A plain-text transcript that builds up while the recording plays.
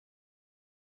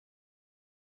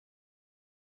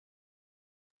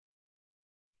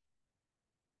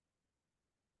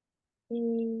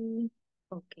Sí.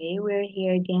 Ok, we're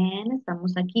here again.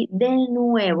 Estamos aquí de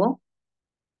nuevo.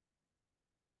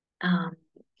 Um,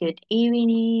 Good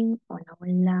evening. Hola,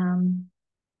 hola.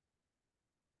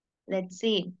 Let's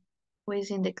see. Who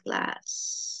is in the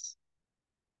class?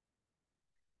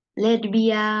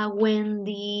 Letvia,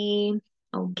 Wendy.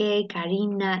 Ok,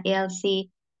 Karina,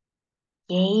 Elsie.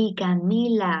 Yay,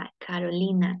 Camila,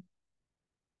 Carolina,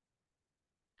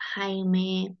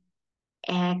 Jaime.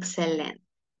 Excellent,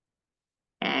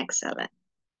 excellent.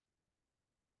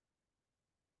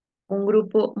 Un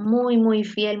grupo muy, muy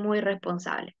fiel, muy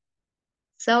responsable.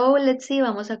 So, let's see,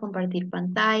 vamos a compartir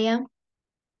pantalla.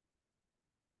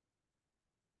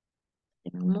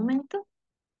 En un momento.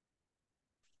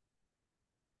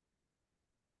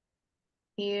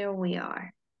 Here we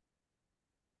are.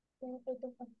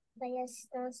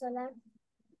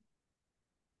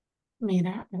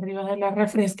 Mira, arriba de la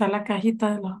refri está la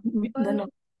cajita de Well, los...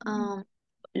 um,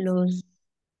 los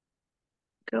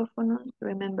micrófonos,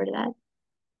 remember that.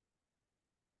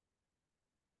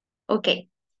 Ok,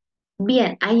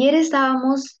 bien, ayer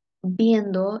estábamos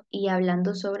viendo y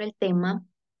hablando sobre el tema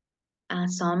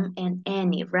some and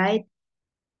any, right?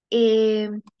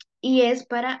 Eh, y es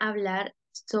para hablar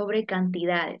sobre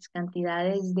cantidades,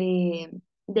 cantidades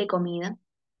de comida,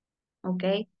 ¿ok?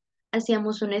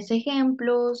 Hacíamos unos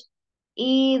ejemplos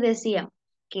y decíamos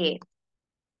que,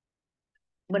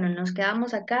 bueno, nos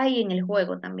quedamos acá y en el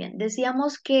juego también.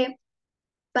 Decíamos que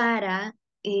para,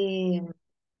 eh,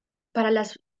 para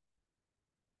las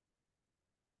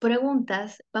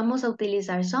preguntas vamos a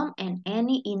utilizar some and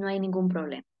any y no hay ningún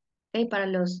problema. ¿Ok?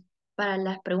 Para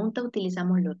las preguntas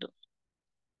utilizamos los dos.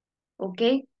 ¿Ok?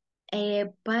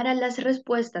 Para las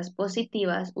respuestas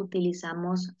positivas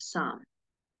utilizamos some.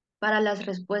 Para las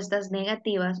respuestas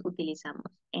negativas utilizamos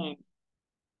any.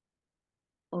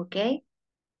 ¿Ok?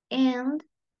 And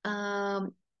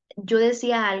yo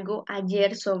decía algo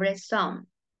ayer sobre some,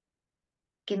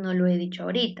 que no lo he dicho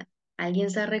ahorita. ¿Alguien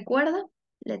se recuerda?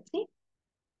 Let's see.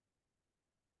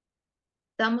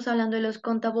 Estamos hablando de los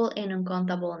countable and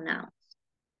uncountable nouns.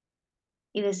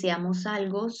 Y decíamos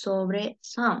algo sobre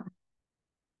some.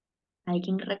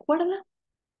 ¿Alguien recuerda?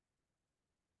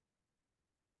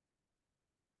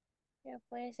 Ya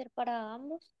puede ser para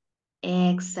ambos.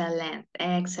 Excelente,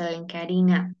 excelente,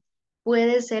 Karina.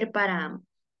 Puede ser para ambos.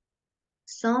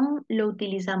 Some lo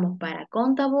utilizamos para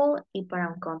countable y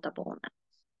para uncountable nouns.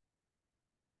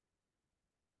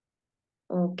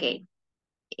 Ok.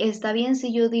 Está bien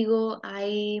si yo digo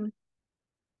I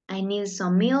need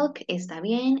some milk. Está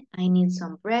bien. I need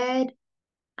some bread.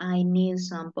 I need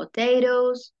some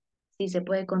potatoes. Si se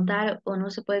puede contar o no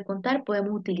se puede contar,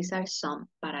 podemos utilizar some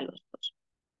para los dos.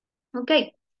 Ok.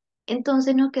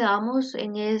 Entonces nos quedamos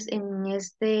en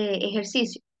este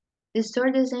ejercicio. The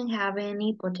store doesn't have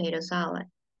any potato salad.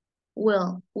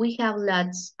 Well, we have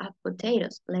lots of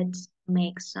potatoes. Let's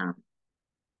make some.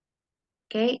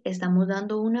 Ok, estamos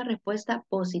dando una respuesta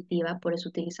positiva, por eso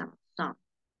utilizamos some.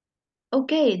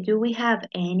 Ok, do we have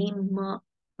any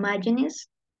mayonnaise?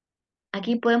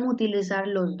 Aquí podemos utilizar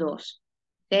los dos.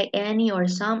 Ok, any or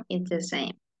some, it's the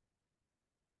same.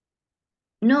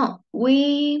 No,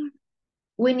 we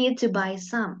need to buy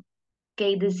some.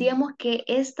 Ok, decíamos que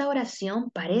esta oración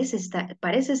parece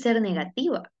ser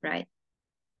negativa, right?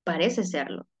 Parece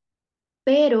serlo.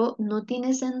 Pero no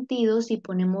tiene sentido si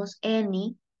ponemos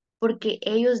any, porque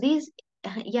ellos dicen,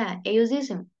 ellos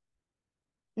dicen,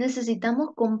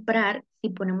 necesitamos comprar, si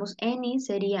ponemos any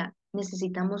sería,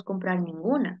 necesitamos comprar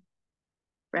ninguna,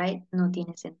 right? No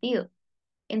tiene sentido.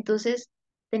 Entonces,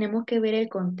 tenemos que ver el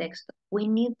contexto. We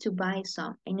need to buy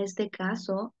some. En este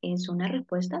caso, es una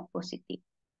respuesta positiva.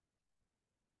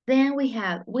 Then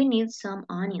we need some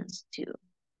onions too.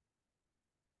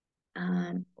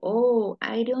 Oh,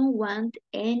 I don't want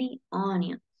any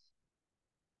onions.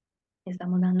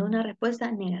 Estamos dando una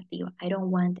respuesta negativa. I don't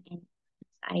want any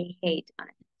onions. I hate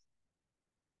onions.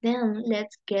 Then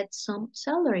let's get some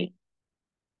celery.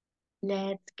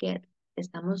 Let's get.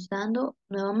 Estamos dando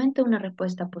nuevamente una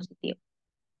respuesta positiva.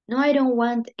 No, I don't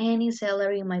want any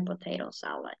celery in my potato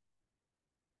salad.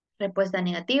 Respuesta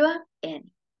negativa, any.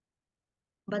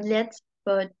 But let's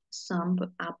put some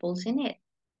apples in it.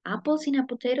 Apples in a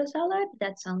potato salad?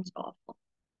 That sounds awful.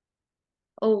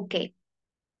 Ok.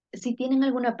 Si tienen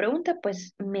alguna pregunta,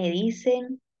 pues me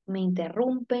dicen, me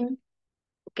interrumpen.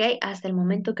 Ok, hasta el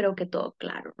momento creo que todo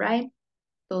claro, right?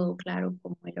 Todo claro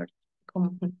como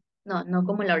como, no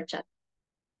como el horchata.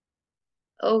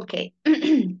 Ok.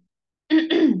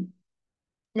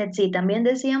 Let's see, también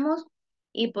decíamos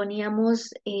y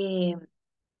poníamos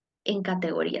en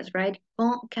categorías, right?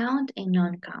 Count and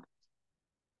non-count.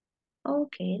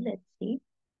 Ok, let's see.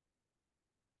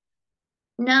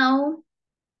 Now,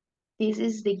 this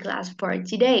is the class for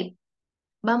today.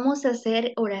 Vamos a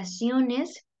hacer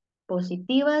oraciones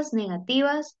positivas,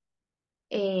 negativas.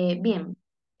 Bien,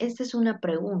 esta es una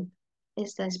pregunta.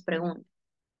 Esta es pregunta.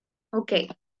 Ok,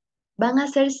 van a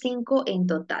ser 5 en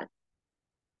total.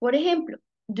 Por ejemplo,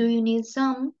 do you need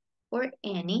some or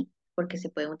any? Porque se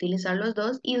pueden utilizar los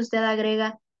dos y usted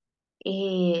agrega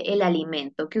el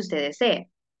alimento que usted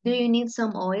desee. Do you need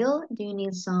some oil? Do you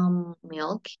need some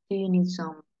milk? Do you need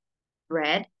some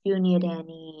bread? Do you need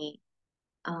any,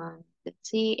 let's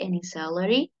see, any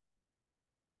celery?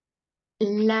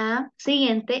 La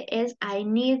siguiente es I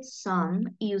need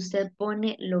some y usted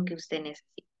pone lo que usted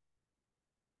necesita.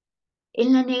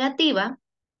 En la negativa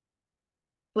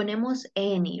ponemos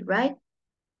any, right?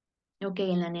 Ok,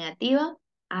 en la negativa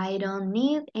I don't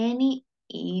need any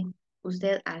y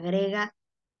usted agrega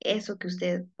eso que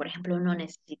usted, por ejemplo, no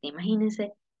necesita.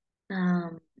 Imagínense,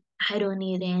 I don't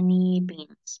need any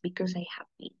beans because I have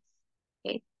beans.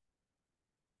 Ok,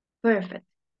 perfect.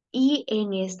 Y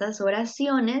en estas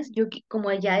oraciones,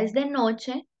 como ya es de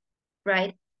noche,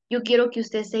 right? Yo quiero que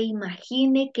usted se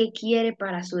imagine qué quiere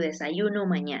para su desayuno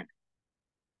mañana.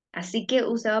 Así que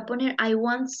usted va a poner, I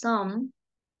want some.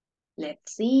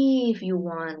 Let's see if you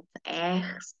want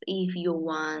eggs, if you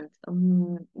want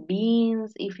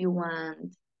beans, if you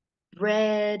want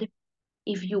bread,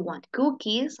 if you want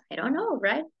cookies. I don't know,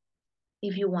 right?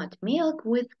 If you want milk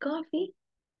with coffee,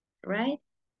 right?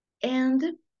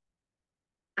 And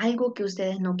algo que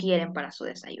ustedes no quieren para su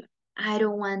desayuno. I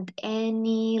don't want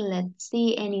any, let's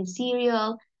see, any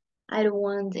cereal. I don't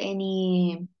want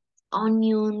any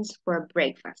onions for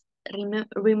breakfast.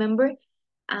 Remember,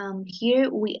 here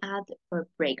we add for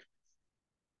breakfast.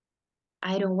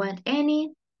 I don't want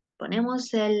any.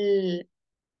 Ponemos el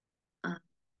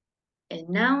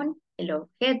noun, el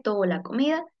objeto o la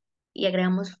comida y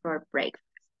agregamos for breakfast.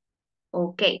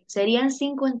 Ok, serían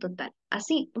 5 en total.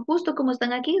 Así, justo como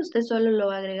están aquí, usted solo lo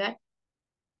va a agregar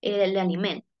el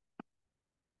alimento.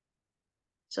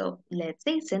 So, let's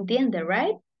see, ¿se entiende,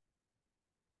 right?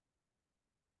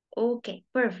 Ok,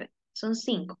 perfect. Son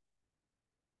 5.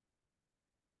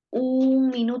 1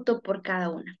 minuto por cada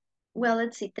una. Well,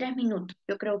 let's see, 3 minutos.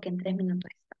 Yo creo que en 3 minutos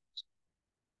estamos.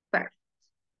 Perfect.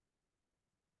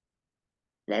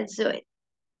 Let's do it.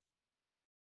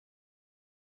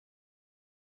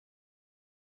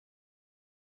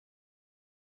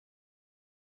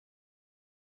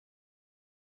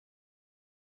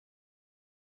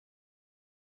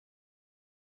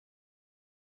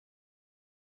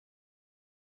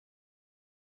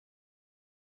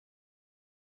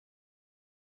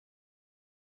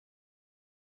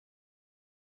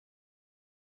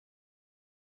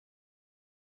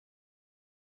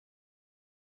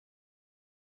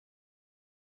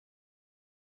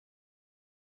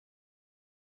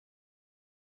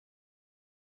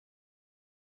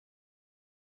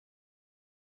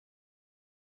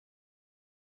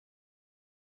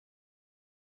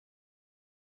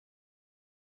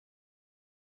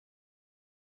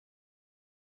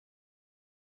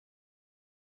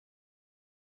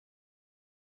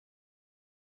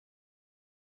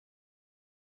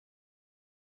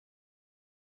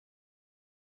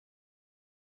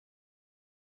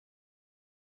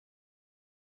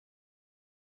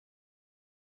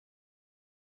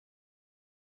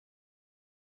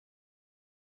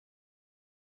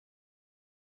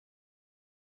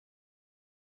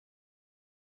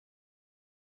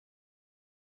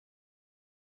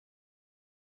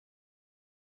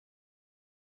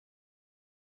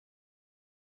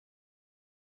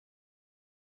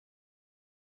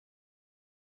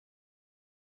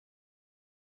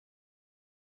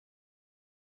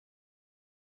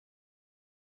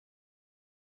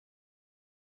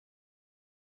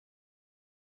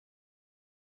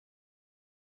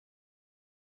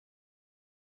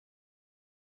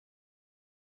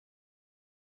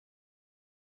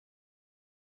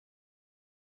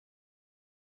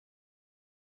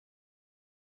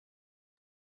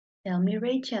 Tell me,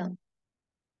 Rachel.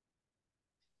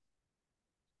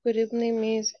 Good evening,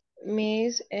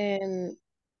 Miss.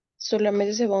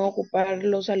 ¿Solamente se van a ocupar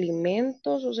los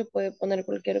alimentos o se puede poner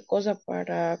cualquier cosa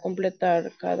para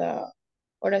completar cada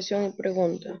oración y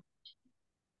pregunta?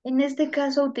 En este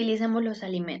caso, utilicemos los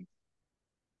alimentos.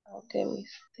 Okay,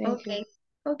 Miss. Thank you. Okay.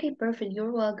 Okay, perfect.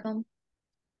 You're welcome.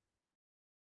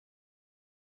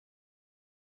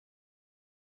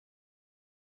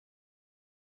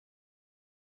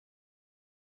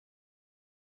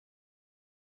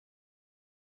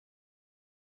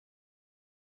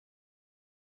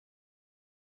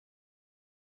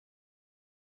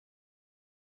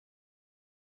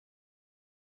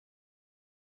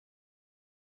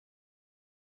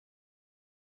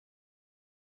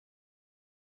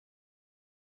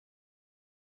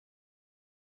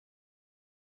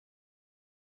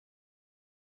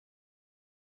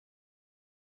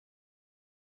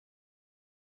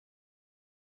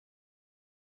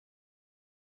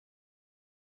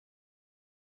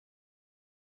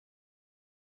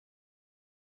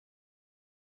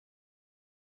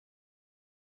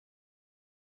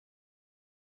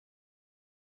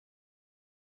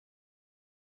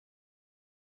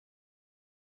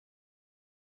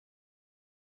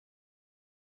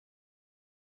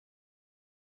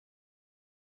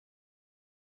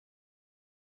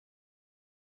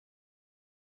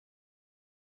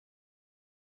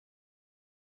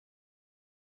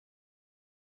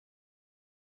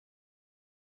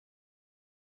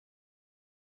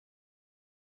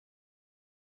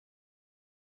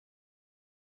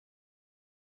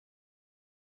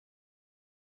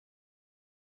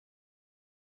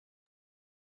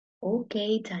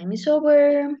 Okay, time is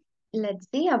over. Let's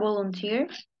see, a volunteer.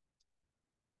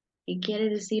 ¿Qué quiere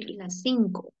decir las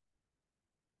 5?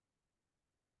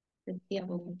 Let's see, a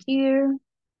volunteer.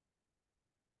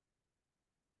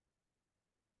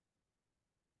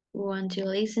 We want to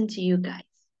listen to you guys.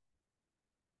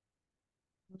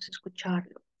 Vamos a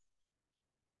escucharlo.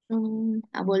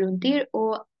 A volunteer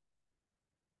o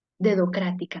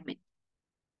dedocráticamente.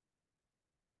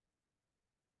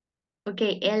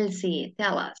 Okay, Elsie,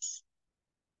 tell us.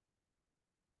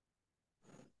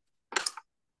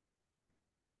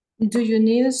 Do you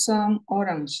need some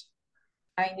orange?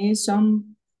 I need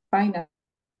some pineapple.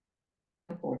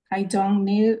 I don't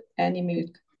need any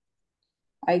milk.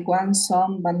 I want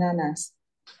some bananas.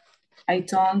 I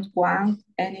don't want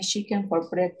any chicken for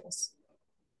breakfast.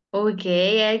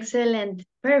 Okay, excellent.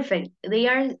 Perfect. They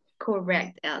are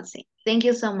correct, Elsie. Thank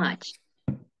you so much.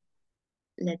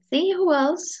 Let's see who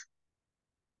else.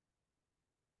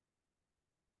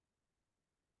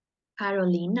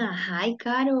 Carolina. Hi,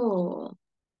 Caro.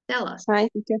 Tell us. Hi,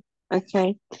 teacher.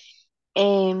 Okay.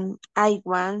 I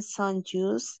want some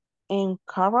juice and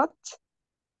carrot.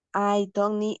 I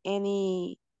don't need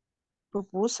any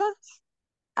pupusas.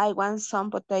 I want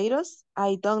some potatoes.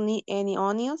 I don't need any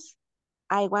onions.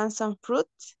 I want some fruit.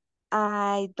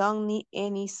 I don't need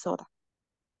any soda.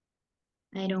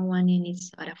 I don't want any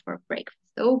soda for breakfast.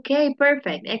 Okay,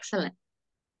 perfect. Excellent.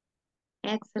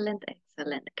 Excellent,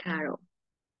 excellent, Caro.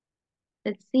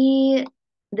 Let's see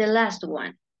the last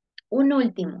one. Un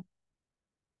último.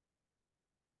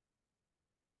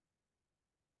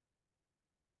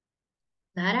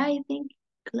 Clara, I think.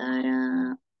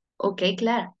 Clara. Okay,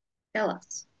 Clara. Tell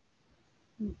us.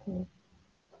 Okay.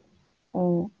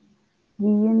 Do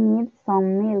you need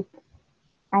some milk?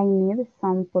 I need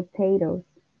some potatoes.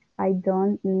 I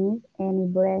don't need any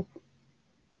bread.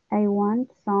 I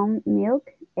want some milk,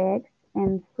 eggs,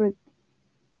 and fruit.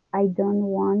 I don't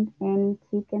want any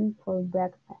chicken for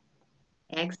breakfast.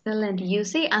 Excellent. You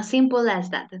see, as simple as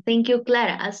that. Thank you,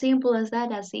 Clara. As simple as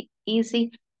that, as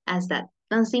easy as that.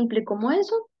 Tan simple como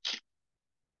eso,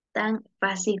 tan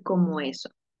fácil como eso.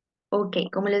 Ok,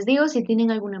 como les digo, si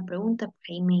tienen alguna pregunta, por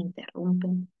ahí me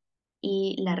interrumpen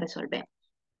y la resolvemos.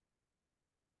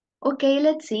 Ok,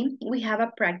 let's see. We have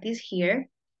a practice here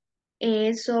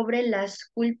sobre las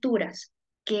culturas.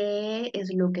 ¿Qué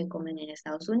es lo que comen en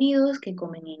Estados Unidos, qué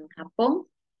comen en Japón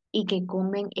y qué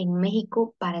comen en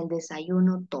México para el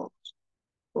desayuno todos?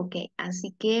 Ok,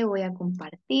 así que voy a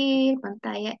compartir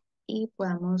pantalla y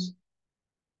podamos,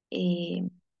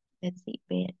 let's see,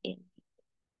 ver el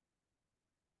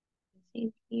let's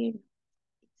see here.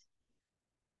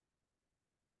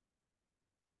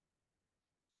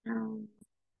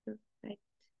 Perfect.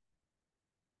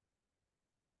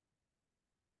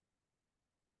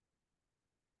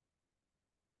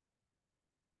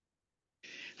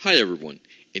 Hi everyone,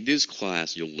 in this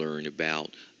class you'll learn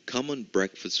about common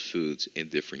breakfast foods in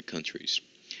different countries.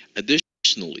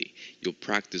 Additionally, you'll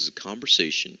practice a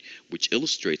conversation which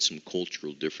illustrates some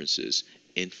cultural differences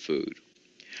in food.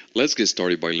 Let's get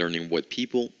started by learning what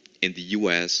people in the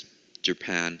US,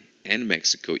 Japan, and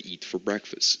Mexico eat for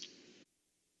breakfast.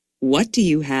 What do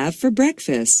you have for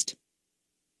breakfast?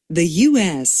 The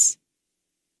U.S.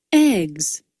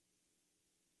 Eggs,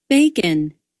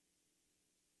 bacon,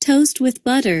 toast with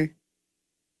butter,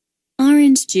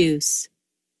 orange juice,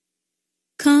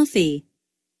 coffee,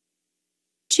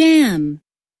 jam,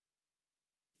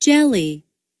 jelly.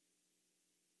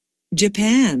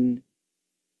 Japan.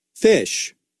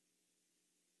 Fish,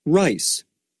 rice,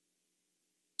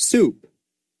 soup,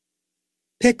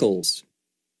 pickles,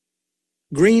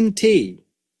 green tea.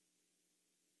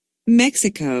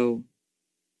 Mexico.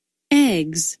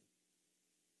 Eggs,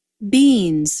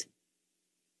 beans,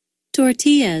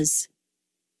 tortillas,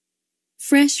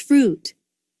 fresh fruit,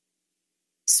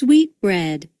 sweet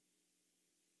bread,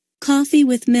 coffee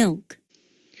with milk.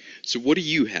 So what do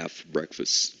you have for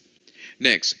breakfast?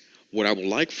 Next, what I would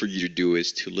like for you to do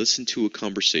is to listen to a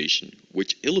conversation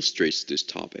which illustrates this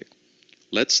topic.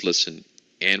 Let's listen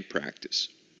and practice.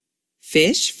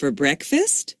 Fish for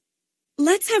breakfast?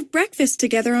 Let's have breakfast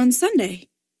together on Sunday.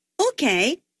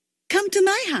 Okay, come to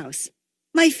my house.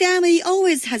 My family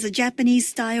always has a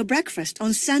Japanese-style breakfast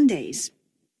on Sundays.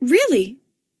 Really?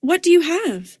 What do you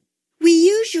have? We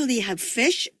usually have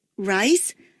fish,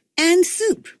 rice, and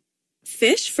soup.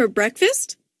 Fish for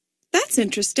breakfast? That's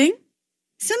interesting.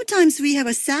 Sometimes we have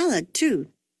a salad, too.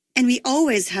 And we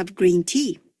always have green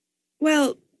tea.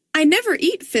 Well, I never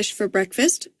eat fish for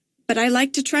breakfast, but I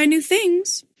like to try new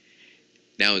things.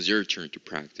 Now it's your turn to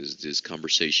practice this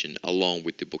conversation along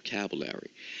with the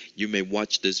vocabulary. You may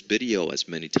watch this video as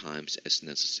many times as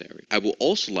necessary. I would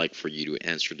also like for you to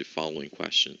answer the following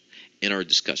question in our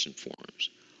discussion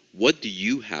forums. What do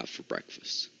you have for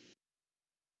breakfast?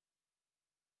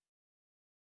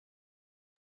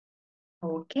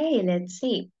 Okay, let's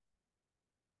see.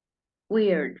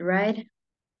 Weird, right?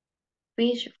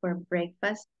 Fish for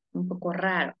breakfast, un poco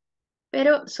raro,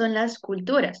 pero son las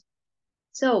culturas.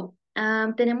 So,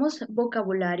 tenemos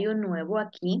vocabulario nuevo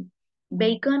aquí.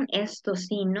 Bacon es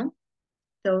tocino.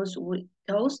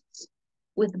 Toasts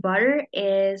with butter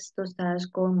es tostadas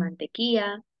con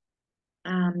mantequilla.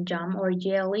 Jam or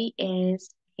jelly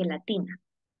es gelatina.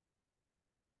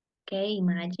 Okay,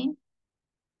 imagine.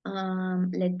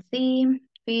 Let's see.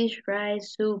 Fish,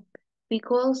 rice, soup.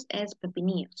 Pickles es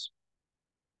pepinillos.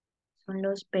 Son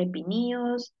los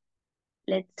pepinillos.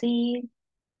 Let's see.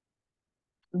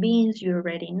 Beans, you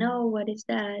already know what is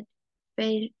that.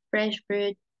 Fresh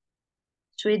fruit,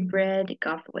 sweet bread,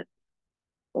 coffee with.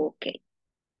 Ok.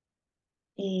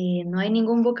 No hay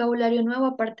ningún vocabulario nuevo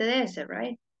aparte de ese,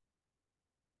 right?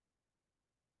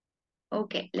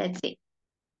 Okay, let's see.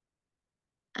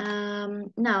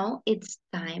 Now it's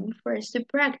time for us to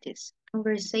practice.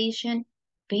 Conversation,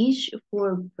 fish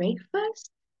for breakfast?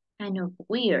 Kind of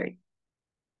weird.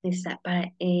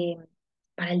 Para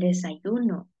el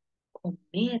desayuno,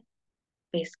 comer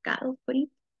pescado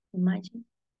frito, imagine.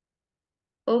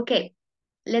 Okay,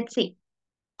 let's see.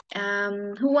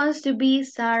 Who wants to be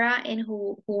Sarah and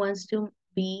who wants to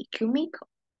be Kumiko?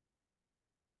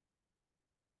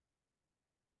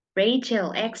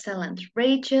 Rachel, excellent.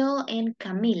 Rachel and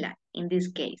Camila in this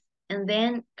case. And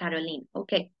then Caroline.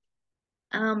 Okay.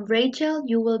 Rachel,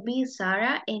 you will be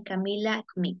Sarah and Camila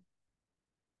Kumiko.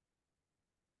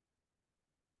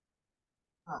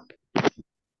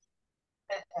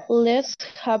 Let's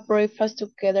have breakfast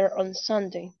together on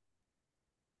Sunday.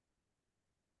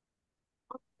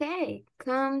 Okay,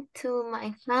 come to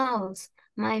my house.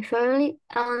 My family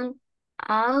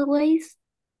always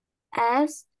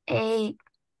has a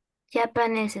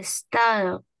Japanese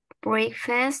style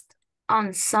breakfast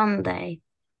on Sunday.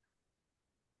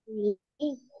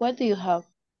 What do you have?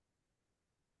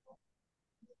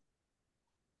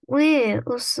 We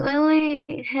usually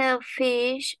have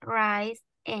fish, rice,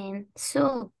 and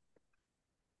soup.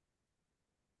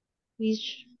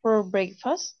 Fish for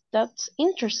breakfast? That's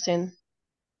interesting.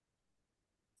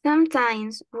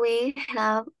 Sometimes we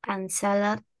have a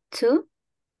salad too,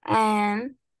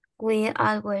 and we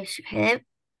always have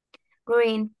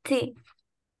green tea.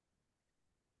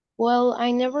 Well,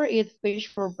 I never eat fish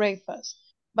for breakfast,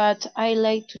 but I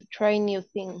like to try new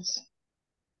things.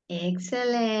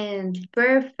 Excellent.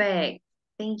 Perfect.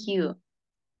 Thank you.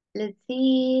 Let's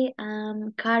see.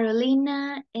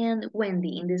 Carolina and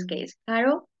Wendy in this case.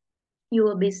 Carol, you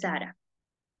will be Sarah.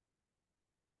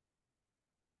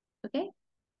 Okay?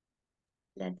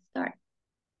 Let's start.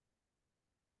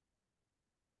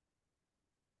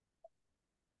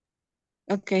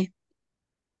 Okay.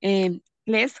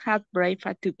 Let's have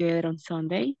breakfast together on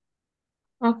Sunday.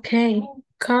 Okay,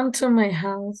 come to my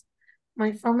house.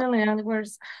 My family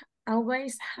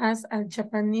always has a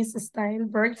Japanese style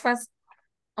breakfast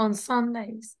on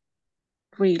Sundays.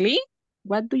 Really?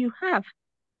 What do you have?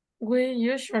 We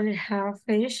usually have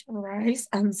fish, rice,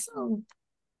 and soup.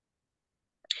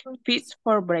 Fish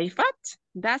for breakfast?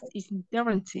 That is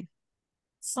interesting.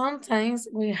 Sometimes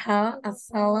we have a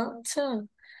salad too,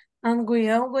 and we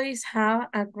always have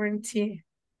a green tea.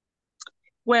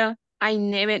 Well, I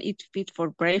never eat fish for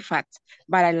breakfast,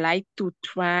 but I like to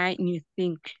try new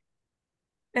things.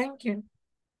 Thank you.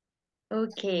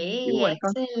 Okay, You're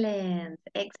welcome. excellent.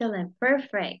 Excellent.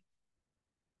 Perfect.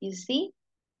 You see?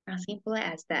 As simple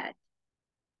as that.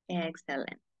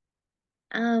 Excellent.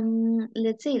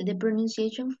 Let's see, the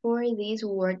pronunciation for this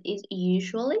word is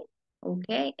usually,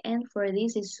 okay, and for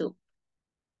this is soup.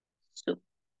 Soup.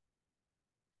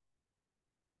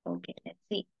 Okay, let's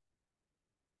see.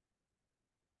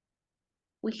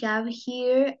 We have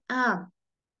here,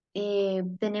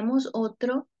 tenemos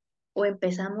otro, o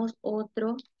empezamos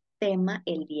otro tema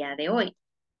el día de hoy.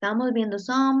 Estamos viendo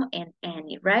some and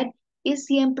any, right? Y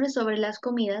siempre sobre las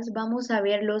comidas vamos a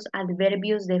ver los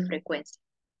adverbios de frecuencia.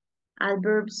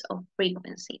 Adverbs of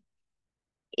frequency.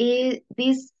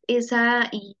 This is a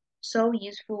so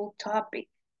useful topic.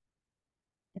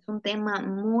 Es un tema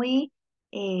muy,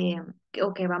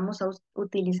 o que vamos a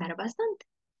utilizar bastante.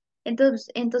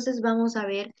 Entonces vamos a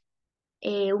ver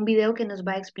un video que nos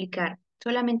va a explicar.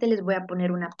 Solamente les voy a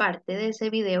poner una parte de ese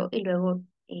video y luego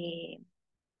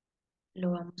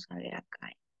lo vamos a ver acá.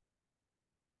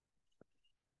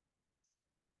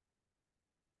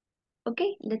 Ok,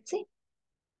 let's see.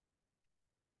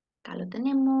 Acá lo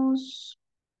tenemos.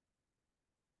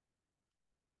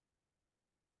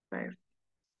 Perfect.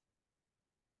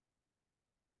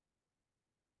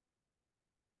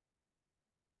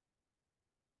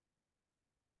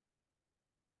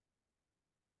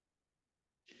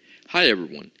 Hi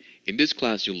everyone. In this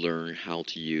class you'll learn how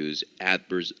to use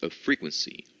adverbs of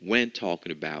frequency when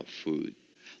talking about food.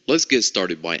 Let's get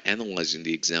started by analyzing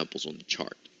the examples on the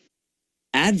chart.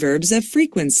 Adverbs of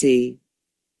frequency.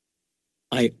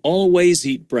 I always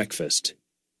eat breakfast.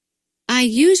 I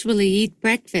usually eat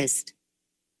breakfast.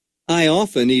 I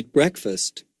often eat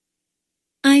breakfast.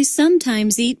 I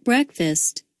sometimes eat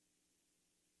breakfast.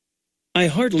 I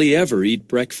hardly ever eat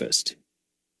breakfast.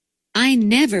 I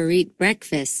never eat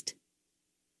breakfast.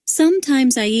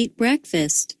 Sometimes I eat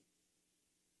breakfast.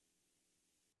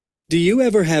 Do you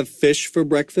ever have fish for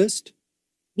breakfast?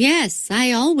 Yes,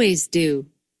 I always do.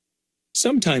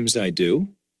 Sometimes I do.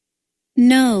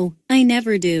 No, I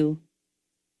never do.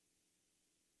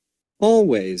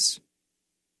 Always.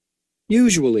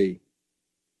 Usually.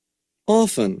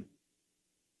 Often.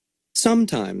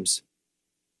 Sometimes.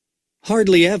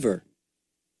 Hardly ever.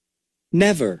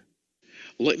 Never.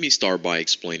 Let me start by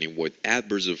explaining what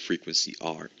adverbs of frequency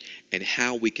are and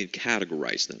how we can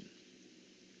categorize them.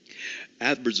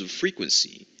 Adverbs of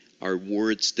frequency are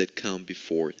words that come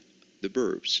before the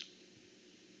verbs,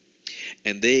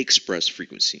 and they express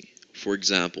frequency. For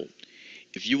example,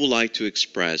 if you would like to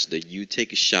express that you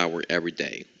take a shower every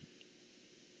day,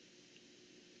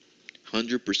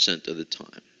 100% of the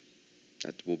time,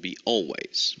 that will be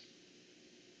always.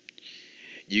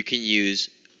 You can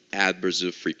use adverbs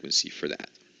of frequency for that.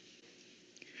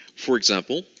 For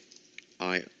example,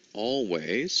 I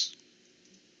always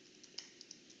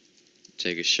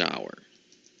take a shower.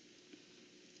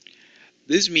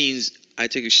 This means I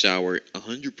take a shower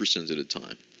 100% of the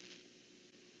time.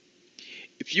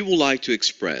 If you would like to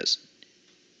express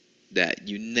that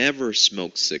you never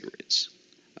smoke cigarettes,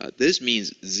 this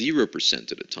means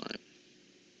 0% of the time.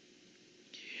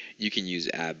 You can use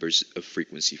adverbs of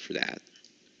frequency for that.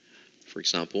 For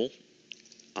example,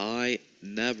 I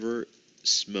never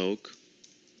smoke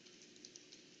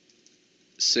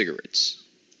cigarettes.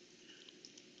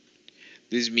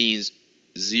 This means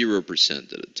 0% of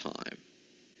the time.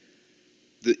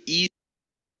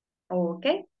 Ok.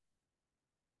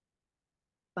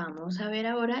 Vamos a ver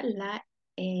ahora la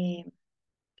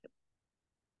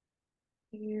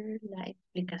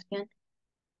explicación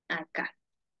acá.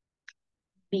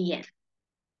 Bien.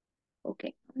 Ok.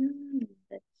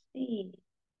 Let's see.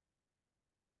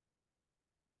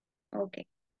 Ok.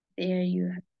 There you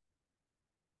have.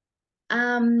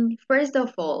 First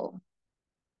of all,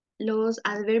 los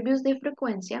adverbios de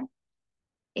frecuencia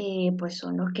pues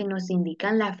son los que nos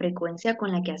indican la frecuencia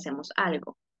con la que hacemos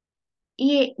algo.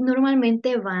 Y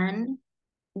normalmente van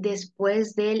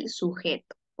después del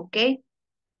sujeto, ¿ok?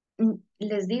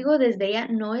 Les digo desde ya,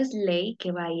 no es ley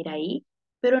que va a ir ahí,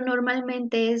 pero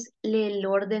normalmente es el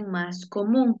orden más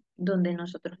común donde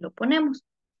nosotros lo ponemos.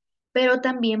 Pero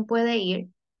también puede ir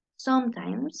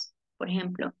sometimes, por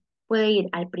ejemplo, puede ir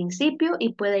al principio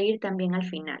y puede ir también al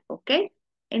final, ¿ok?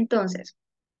 Entonces,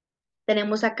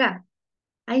 tenemos acá,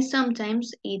 I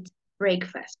sometimes eat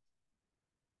breakfast.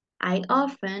 I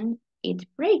often eat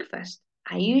breakfast.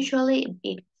 I usually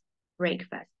eat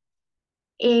breakfast.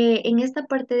 En esta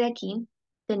parte de aquí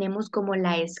tenemos como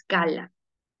la escala.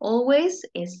 Always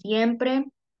es siempre,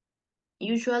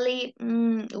 usually,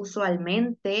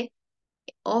 usualmente,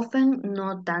 often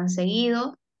no tan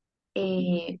seguido,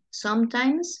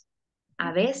 sometimes,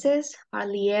 a veces,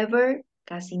 hardly ever,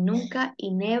 casi nunca,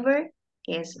 y never,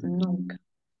 que es nunca.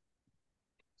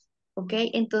 ¿Ok?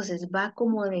 Entonces va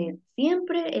como de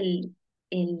siempre el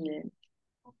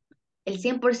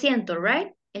 100%,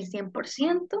 ¿right? El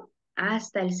 100%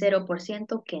 hasta el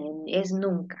 0% que es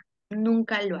nunca.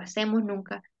 Nunca lo hacemos,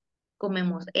 nunca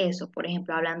comemos eso, por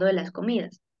ejemplo, hablando de las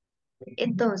comidas.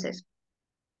 Entonces,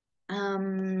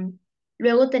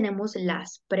 luego tenemos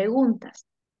las preguntas.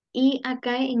 Y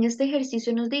acá en este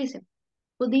ejercicio nos dice,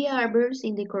 put the adverbs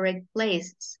in the correct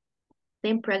places,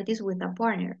 then practice with a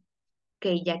partner.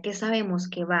 Que ya que sabemos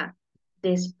que va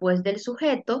después del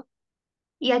sujeto,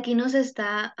 y aquí nos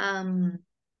está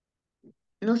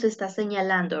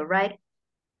señalando, right?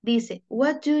 Dice,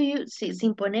 what do you,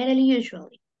 sin poner el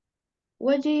usually,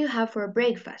 what do you have for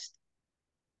breakfast?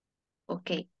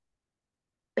 Ok,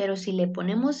 pero si le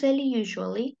ponemos el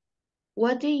usually,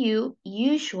 what do you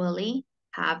usually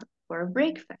have for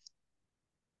breakfast?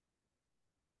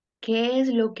 ¿Qué es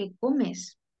lo que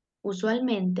comes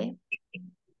usualmente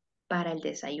para el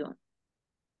desayuno?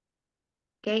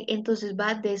 Ok, entonces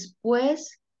va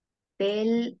después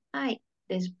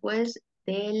después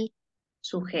del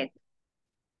sujeto.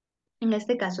 En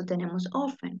este caso tenemos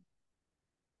often.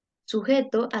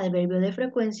 Sujeto, adverbio de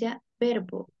frecuencia,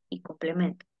 verbo y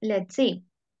complemento. Let's see.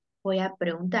 Voy a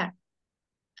preguntar.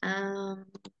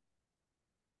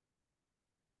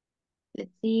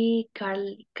 Let's see,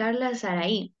 Carla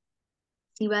Saraí.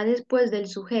 Si va después del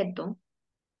sujeto,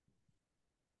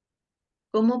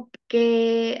 ¿cómo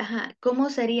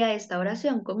sería esta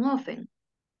oración con often?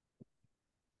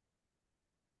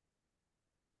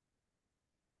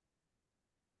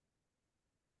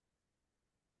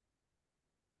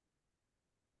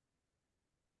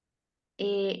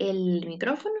 ¿El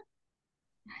micrófono?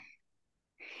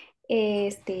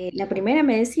 La primera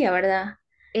me decía, ¿verdad?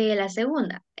 La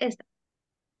segunda, esta.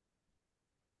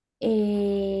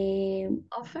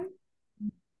 Often.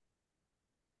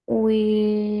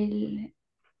 Will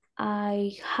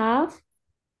I have?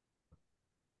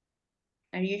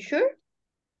 Are you sure?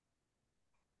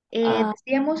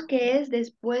 Decíamos que es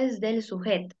después del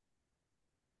sujeto.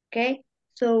 ¿Ok?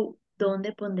 So,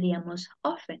 ¿dónde pondríamos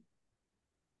often?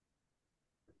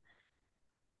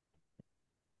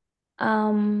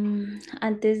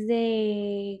 Antes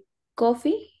de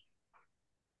coffee.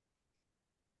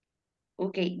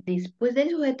 Ok, después del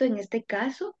sujeto en este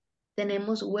caso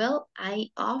tenemos well,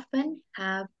 I often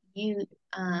have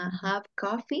have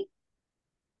coffee,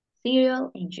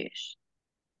 cereal and juice.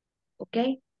 Ok,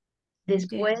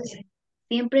 después,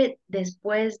 siempre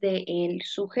después del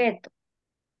sujeto.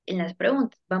 En las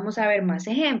preguntas, vamos a ver más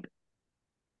ejemplos.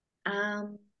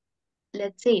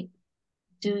 Let's see.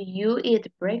 Do you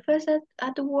eat breakfast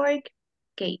at work?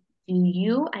 Ok, do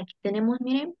you, aquí tenemos,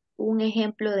 miren, un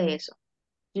ejemplo de eso.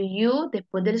 Do you,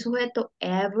 después del sujeto,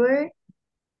 ever,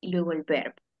 y luego el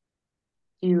verbo.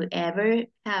 Do you ever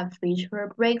have fish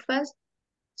for breakfast?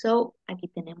 So, aquí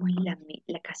tenemos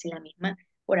casi la misma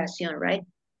oración, right?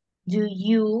 Do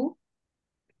you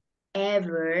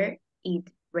ever eat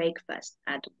breakfast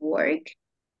at work?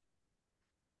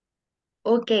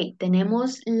 Ok,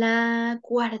 tenemos la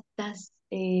cuarta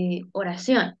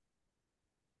oración.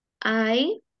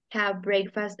 I have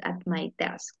breakfast at my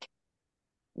desk.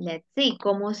 Let's see,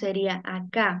 ¿cómo sería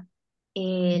acá?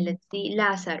 Let's see,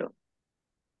 Lázaro.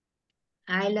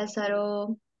 Hi,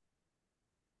 Lázaro.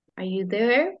 Are you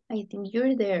there? I think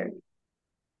you're there.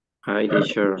 Hi,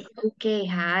 teacher. Ok,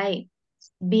 hi.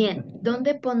 Bien,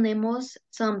 ¿dónde ponemos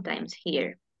sometimes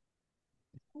here?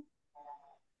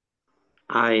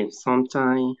 I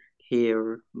sometimes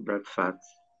hear breakfast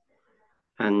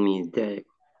and midday.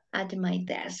 At my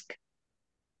desk.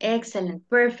 Excellent,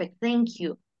 perfect, thank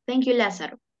you. Thank you,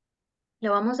 Lázaro.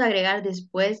 Lo vamos a agregar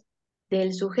después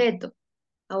del sujeto.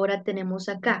 Ahora tenemos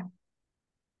acá.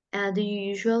 Do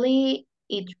you usually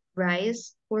eat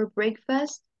rice for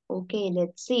breakfast? Okay,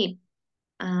 let's see.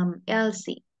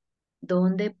 Elsie,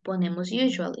 ¿dónde ponemos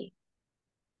usually?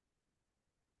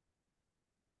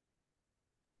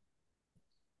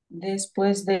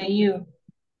 Después de you.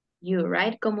 You,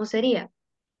 right? ¿Cómo sería?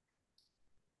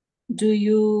 Do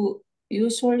you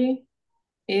usually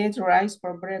eat rice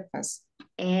for breakfast?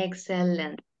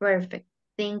 Excellent, perfect.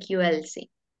 Thank you, Elsie.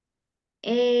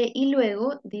 Y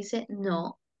luego dice,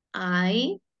 no,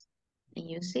 I, and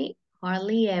you see,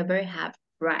 hardly ever have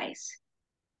rice.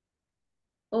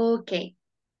 Ok,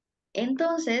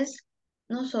 entonces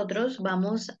nosotros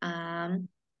vamos a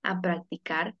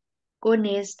practicar con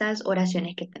estas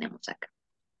oraciones que tenemos acá.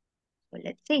 So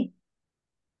let's see.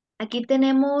 Aquí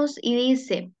tenemos y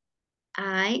dice,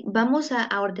 vamos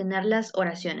a ordenar las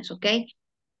oraciones, ¿ok?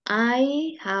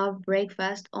 I have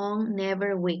breakfast on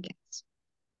never weekends.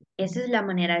 Esa es la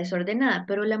manera desordenada,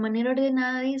 pero la manera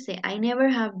ordenada dice, I never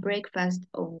have breakfast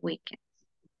on weekends.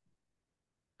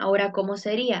 Ahora, ¿cómo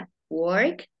sería?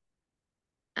 Work,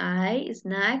 I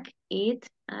snack, eat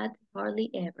at hardly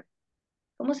ever.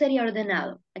 ¿Cómo sería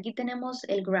ordenado? Aquí tenemos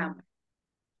el grammar.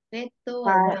 Perfecto.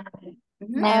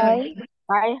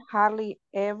 I hardly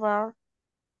ever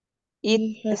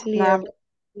eat snack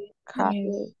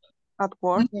at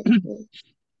work.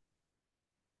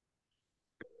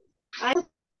 I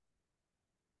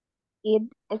eat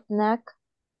a snack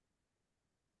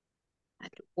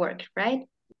at work, right?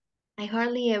 I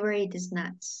hardly ever eat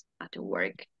snacks at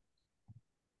work.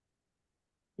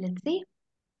 Let's see.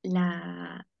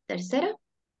 La tercera.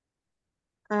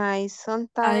 I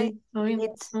sometimes eat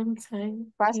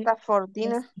pasta for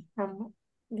dinner.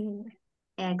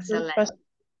 Excellent. Pasta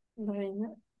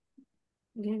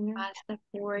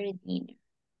for dinner.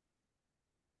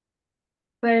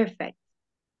 Perfect.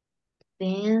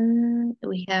 Then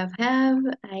we have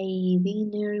a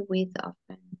dinner with a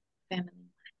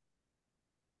family.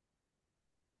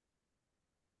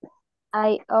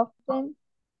 I often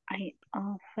I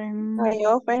often I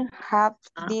often have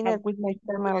dinner have with my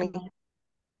family.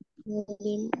 with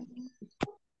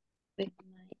my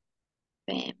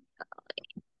family.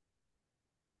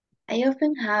 I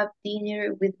often have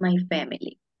dinner with my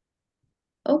family.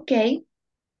 Ok,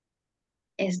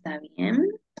 está bien.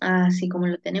 Así como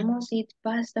lo tenemos, eat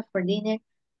pasta for dinner.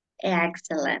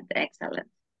 Excellent, excellent.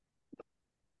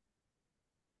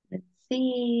 Let's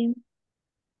see.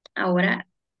 Ahora,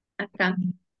 acá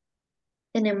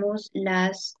tenemos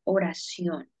las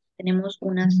oraciones. Tenemos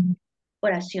unas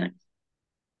oraciones.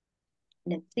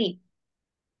 Let's see.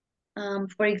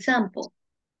 For example,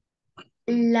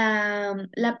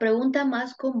 la pregunta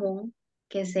más común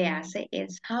que se hace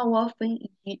es, how often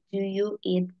do you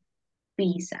eat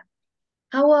pizza?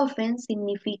 How often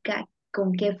significa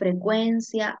con qué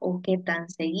frecuencia o qué tan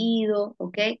seguido,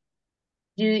 ¿ok?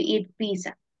 Do you eat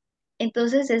pizza?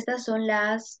 Entonces, estas son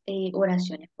las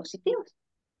oraciones positivas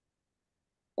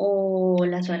o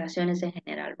las oraciones en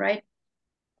general, right?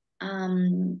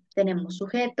 Tenemos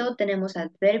sujeto, tenemos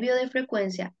adverbio de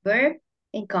frecuencia, verb,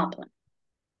 and complement.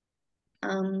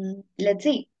 Let's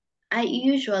see. I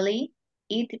usually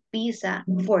eat pizza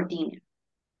for dinner.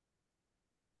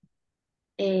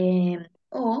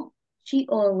 Or she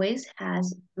always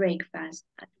has breakfast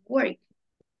at work.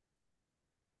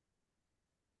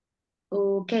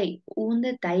 Ok, un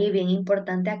detalle bien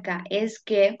importante acá es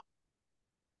que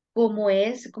como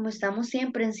estamos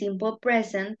siempre en simple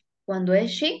present, cuando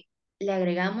es she, le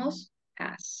agregamos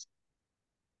has.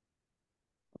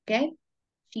 Ok,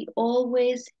 she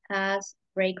always has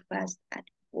breakfast at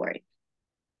work.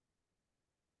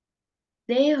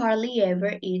 They hardly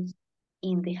ever eat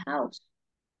in the house.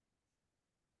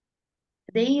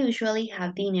 They usually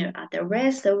have dinner at the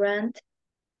restaurant.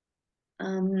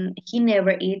 He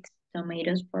never eats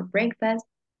tomatoes for breakfast.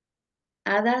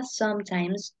 Ada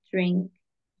sometimes drinks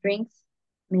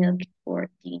milk for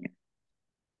dinner.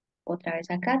 Otra vez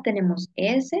acá tenemos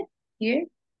ese, here,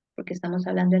 porque estamos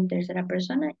hablando en tercera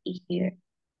persona, y here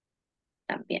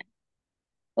también.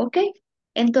 ¿Ok?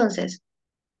 Entonces,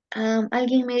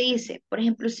 alguien me dice, por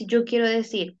ejemplo, si yo quiero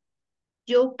decir,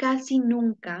 yo casi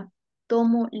nunca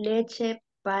tomo leche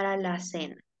para la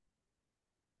cena.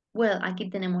 Well, aquí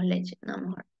tenemos leche, no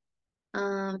mejor.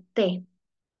 Té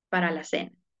para la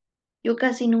cena. Yo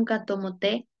casi nunca tomo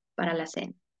té para la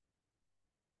cena.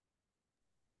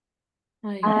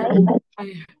 I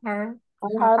I heard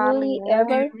hardly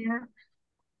ever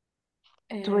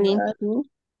drink uh, tea.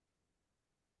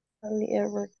 Hardly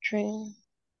ever drink.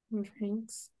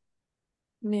 drinks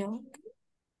milk.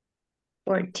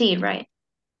 Or tea, right?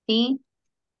 Tea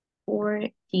or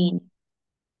tea.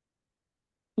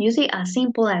 You see, as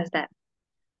simple as that.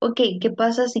 Ok, ¿qué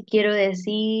pasa si quiero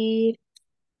decir,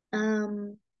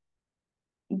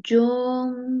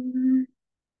 yo,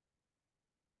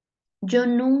 yo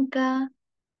nunca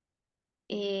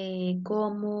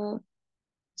como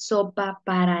sopa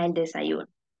para el desayuno?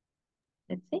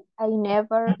 Let's see. I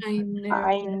never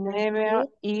I never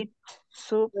eat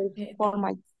soup eat for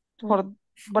for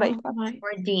breakfast.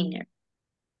 For dinner.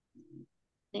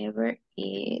 Never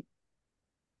eat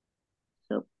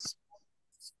soup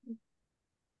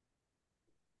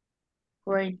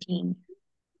for dinner.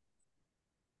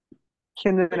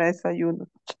 Que no era desayuno.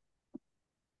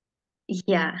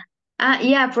 Yeah.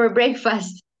 Yeah, for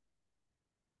breakfast.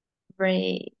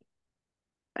 Breakfast.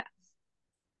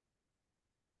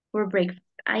 For breakfast.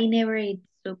 I never eat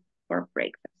soup for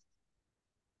breakfast.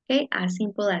 Okay, as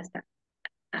simple as that.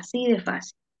 Así de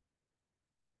fácil.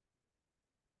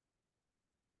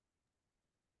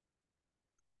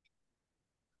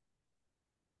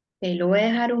 Lo voy a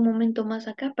dejar un momento más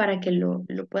acá para que lo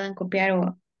puedan copiar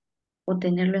o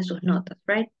tenerlo en sus notas,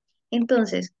 right?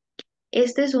 Entonces,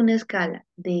 esta es una escala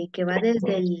de que va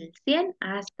desde el 100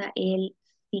 hasta el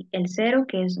 0,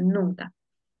 que es nunca.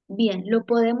 Bien, lo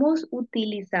podemos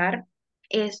utilizar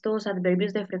estos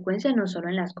adverbios de frecuencia no solo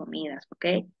en las comidas, ¿ok?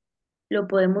 Lo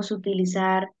podemos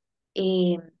utilizar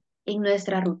en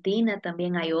nuestra rutina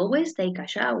también. I always take a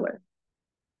shower.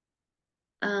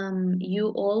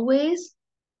 You always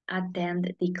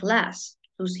attend the class.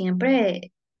 Tú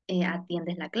siempre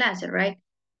atiendes la clase, right?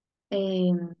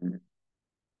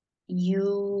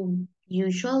 You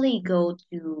usually go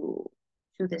to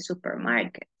the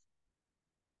supermarket.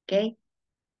 Okay?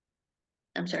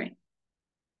 I'm sorry.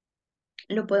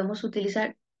 Lo podemos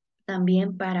utilizar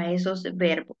también para esos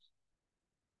verbos.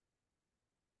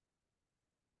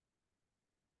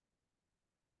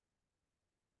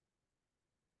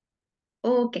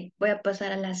 Ok, voy a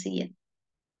pasar a la siguiente.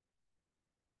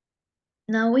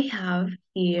 Now we have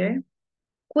here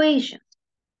questions.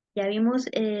 Ya vimos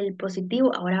el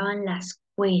positivo, ahora van las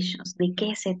questions. ¿De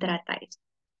qué se trata esto?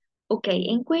 Ok,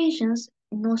 en questions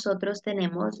nosotros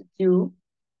tenemos do,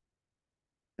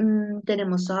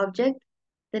 tenemos subject,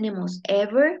 tenemos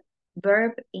ever,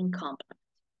 verb, and complement.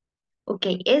 Ok,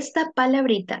 esta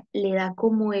palabrita le da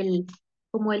como el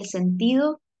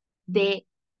sentido de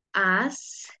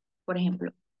as, por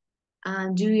ejemplo,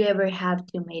 do you ever have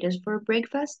tomatoes for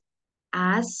breakfast?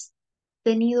 ¿Has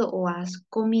tenido o has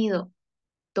comido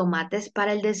tomates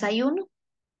para el desayuno?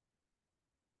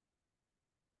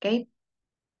 Ok.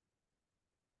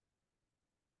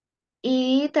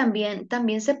 Y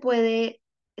también se puede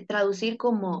traducir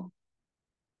como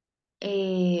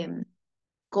eh,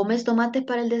 ¿comes tomates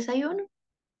para el desayuno?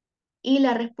 Y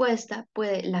la respuesta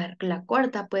la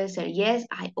corta puede ser yes,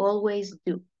 I always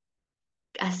do.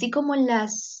 Así como en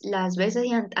las veces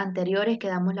anteriores que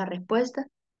damos la respuesta,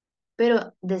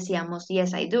 pero decíamos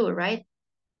yes, I do, right?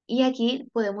 Y aquí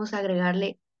podemos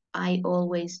agregarle I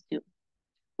always do.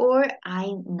 Or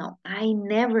I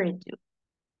never do.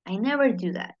 I never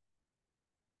do that.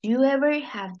 Do you ever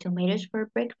have tomatoes for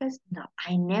breakfast? No,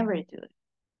 I never do.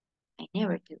 I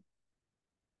never do.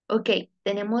 Ok,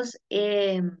 tenemos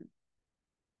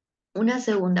una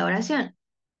segunda oración.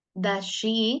 Does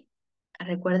she,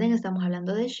 recuerden, estamos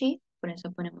hablando de she, por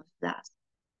eso ponemos does.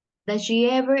 Does she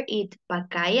ever eat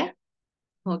papaya?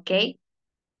 Ok.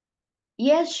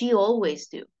 Yes, she always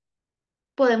do.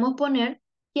 Podemos poner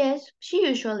yes, she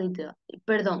usually do.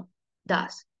 Perdón,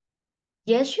 does.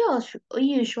 Yes, she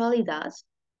usually does.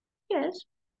 Yes,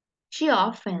 she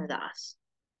often does.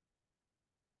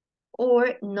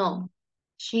 Or no,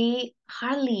 she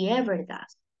hardly ever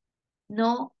does.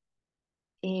 No,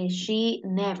 she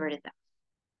never does.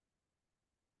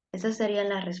 Esas serían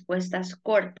las respuestas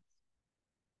cortas.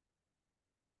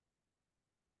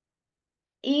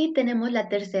 Y tenemos la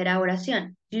tercera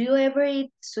oración. Do you ever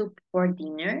eat soup for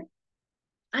dinner?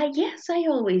 Yes, I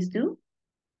always do.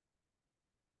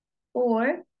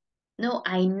 Or, no,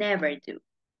 I never do.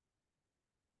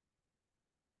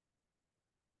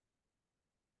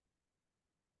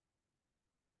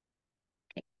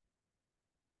 Okay.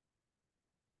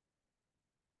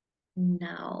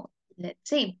 Now, let's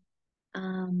see.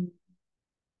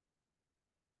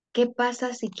 ¿Qué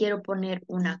pasa si quiero poner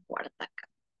una cuarta acá?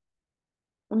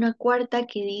 Una cuarta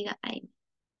que diga I'm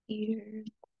here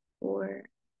or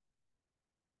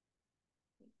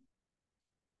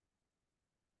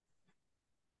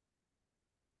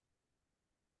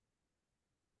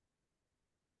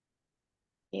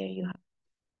here you have.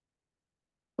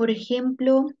 Por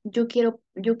ejemplo, yo quiero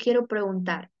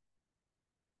preguntar,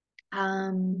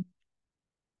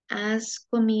 ¿has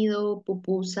comido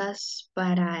pupusas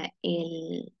para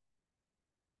el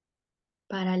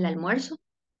almuerzo?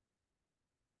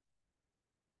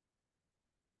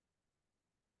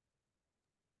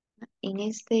 En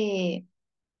este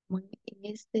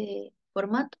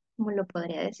formato, ¿cómo lo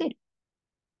podría decir?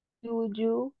 Do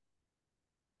you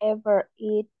ever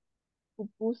eat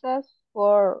pupusas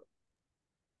for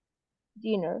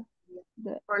dinner?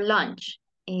 For lunch,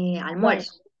 Lunch.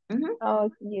 almuerzo. Ujú. Oh,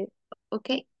 yes.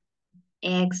 Ok,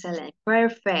 excellent,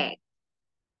 perfect.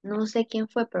 No sé quién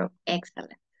fue, pero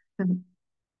excellent.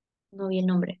 No vi el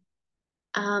nombre.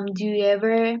 Do you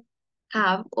ever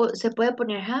have, o se puede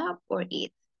poner have or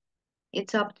eat.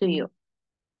 It's up to you.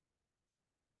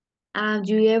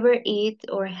 Do you ever eat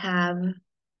or have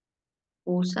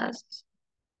pupusas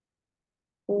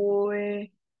for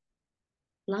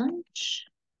lunch?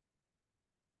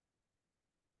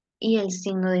 Y el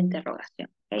signo de interrogación,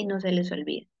 ¿ok? No se les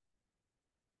olvide.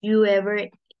 You ever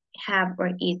have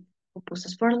or eat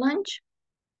pupusas for lunch?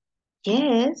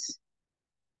 Yes.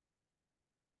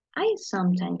 I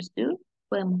sometimes do.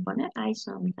 Podemos poner I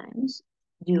sometimes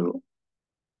do.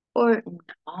 Or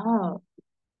no,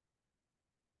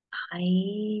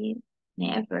 I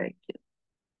never do.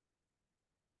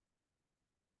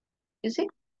 You see?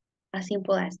 As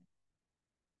simple as.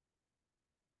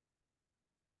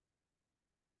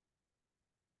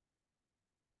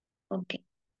 Ok.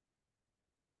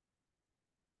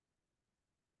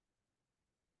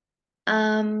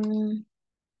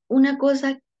 Una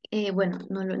cosa, bueno,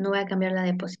 no voy a cambiar la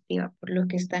diapositiva por lo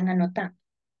que están anotando.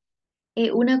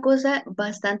 Una cosa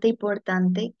bastante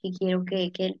importante que quiero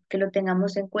que lo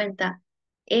tengamos en cuenta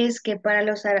es que para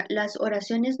las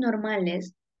oraciones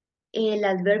normales, el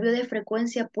adverbio de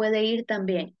frecuencia puede ir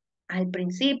también al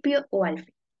principio o al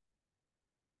fin.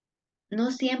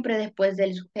 No siempre después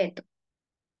del sujeto.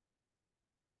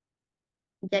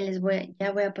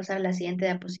 Ya voy a pasar a la siguiente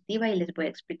diapositiva y les voy a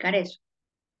explicar eso.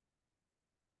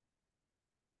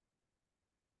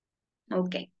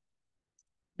 Ok,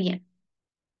 bien,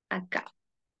 acá.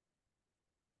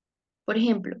 Por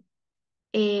ejemplo,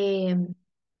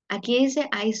 aquí dice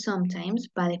I sometimes,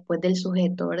 va después del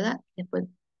sujeto, ¿verdad? Después,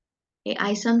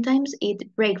 I sometimes eat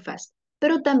breakfast.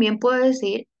 Pero también puedo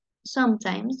decir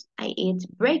sometimes I eat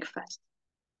breakfast.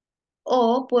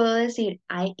 O puedo decir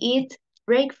I eat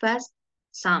breakfast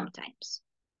sometimes.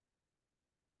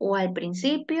 O al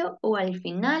principio, o al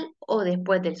final, o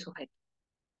después del sujeto.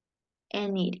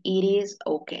 And it is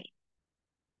okay.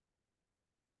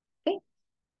 ¿Ok?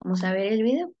 Vamos a ver el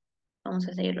video. Vamos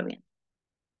a seguirlo viendo.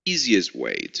 Easiest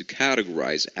way to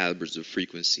categorize adverbs of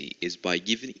frequency is by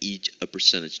giving each a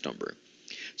percentage number.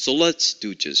 So let's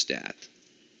do just that.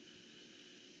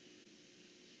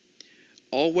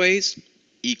 Always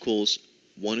equals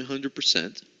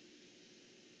 100%.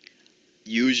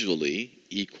 Usually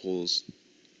equals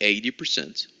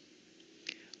 80%.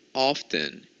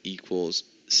 Often equals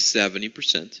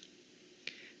 70%.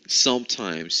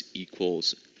 Sometimes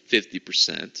equals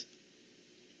 50%.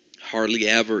 Hardly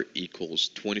ever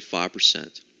equals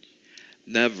 25%.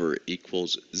 Never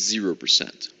equals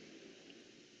 0%.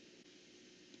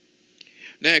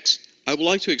 Next, I would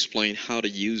like to explain how to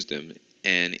use them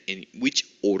and in which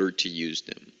order to use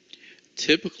them.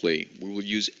 Typically, we will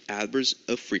use adverbs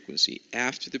of frequency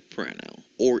after the pronoun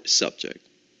or subject.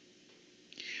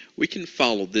 We can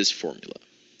follow this formula.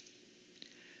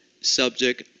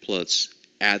 Subject plus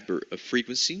adverb of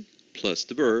frequency plus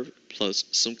the verb plus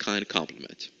some kind of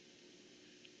complement.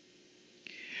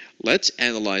 Let's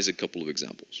analyze a couple of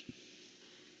examples.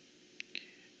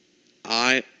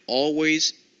 I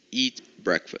always eat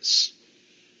breakfast.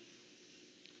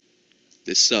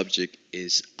 The subject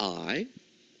is I.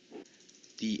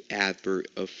 The adverb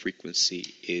of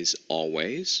frequency is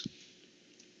always.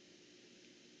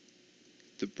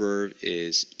 The verb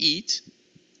is eat.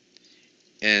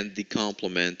 And the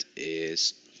complement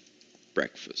is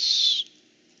breakfast.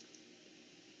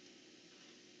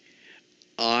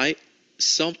 I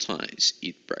sometimes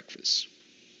eat breakfast.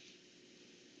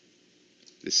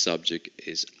 The subject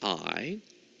is I.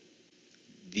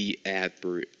 The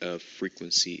adverb of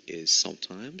frequency is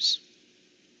sometimes.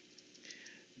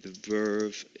 The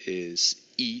verb is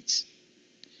eat.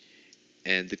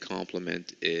 And the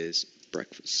complement is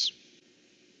breakfast.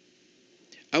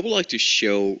 I would like to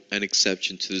show an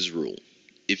exception to this rule.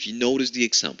 If you notice the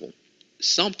example,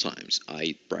 sometimes I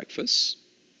eat breakfast.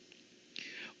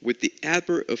 With the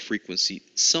adverb of frequency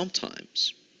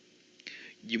sometimes,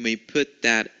 you may put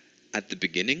that at the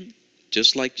beginning,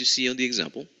 just like you see on the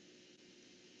example.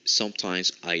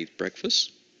 Sometimes I eat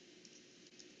breakfast.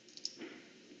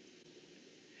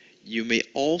 You may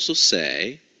also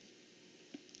say,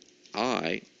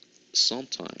 I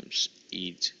sometimes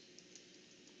eat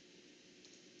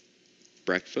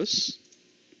breakfast.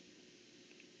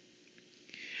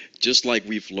 Just like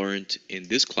we've learned in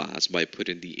this class by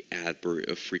putting the adverb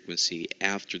of frequency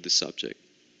after the subject.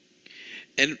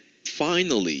 And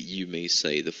finally, you may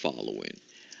say the following.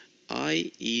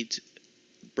 I eat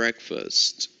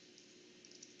breakfast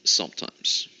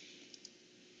sometimes.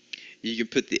 You can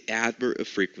put the adverb of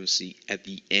frequency at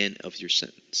the end of your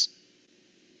sentence.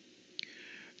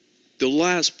 The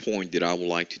last point that I would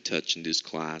like to touch in this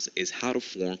class is how to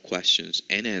form questions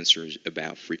and answers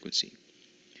about frequency.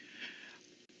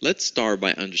 Let's start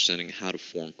by understanding how to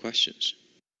form questions.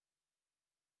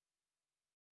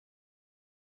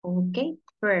 Ok,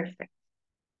 perfect.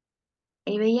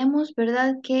 Y veíamos,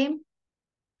 ¿verdad? Que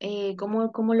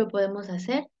 ¿cómo lo podemos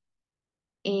hacer?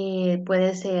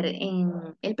 Puede ser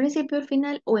en el principio, el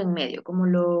final o en medio, como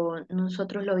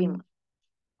nosotros lo vimos.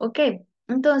 Ok,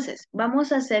 entonces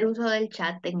vamos a hacer uso del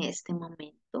chat en este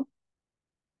momento.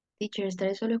 Teacher,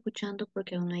 estaré solo escuchando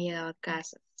porque aún no he llegado a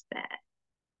casa.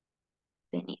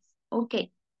 Denise. Ok,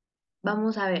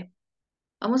 vamos a ver.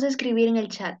 Vamos a escribir en el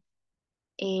chat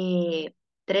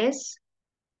 3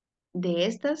 de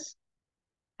estas.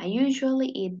 I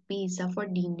usually eat pizza for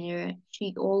dinner.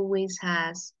 She always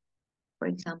has, for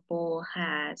example,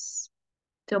 has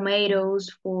tomatoes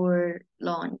for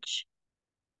lunch.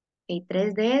 Ok,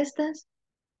 3 de estas.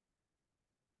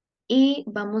 Y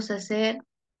vamos a hacer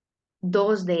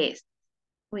 2 de estas.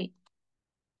 Uy,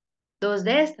 2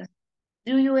 de estas.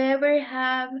 Do you ever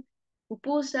have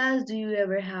pupusas? Do you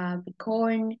ever have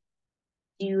corn?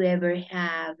 Do you ever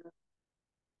have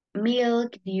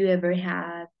milk? Do you ever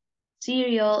have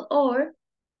cereal? Or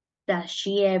does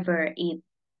she ever eat,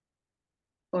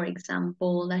 for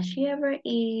example, does she ever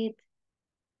eat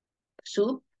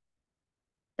soup?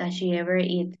 Does she ever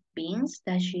eat beans?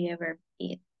 Does she ever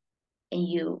eat? And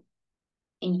you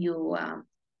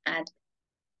add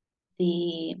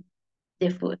the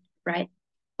food, right?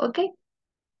 Okay.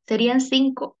 Serían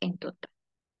 5 en total.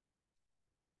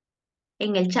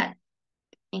 En el chat.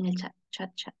 en el chat,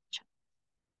 chat.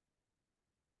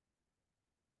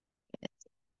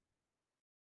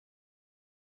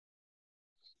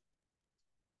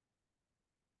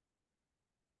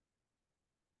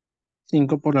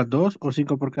 5 por las dos o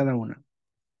 5 por cada una.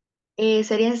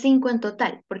 Serían 5 en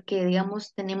total, porque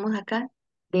digamos tenemos acá,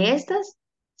 de estas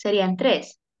serían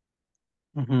 3,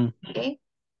 Ujú. ¿ok?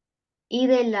 Y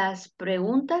de las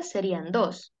preguntas serían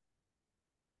 2.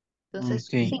 Entonces,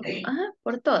 Ok. 5, ajá,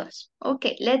 por todas. Ok,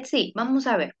 let's see, vamos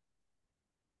a ver.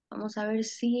 Vamos a ver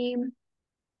si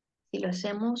lo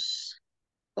hacemos,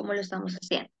 cómo lo estamos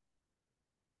haciendo.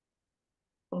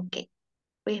 Ok,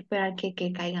 voy a esperar que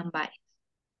caigan varios.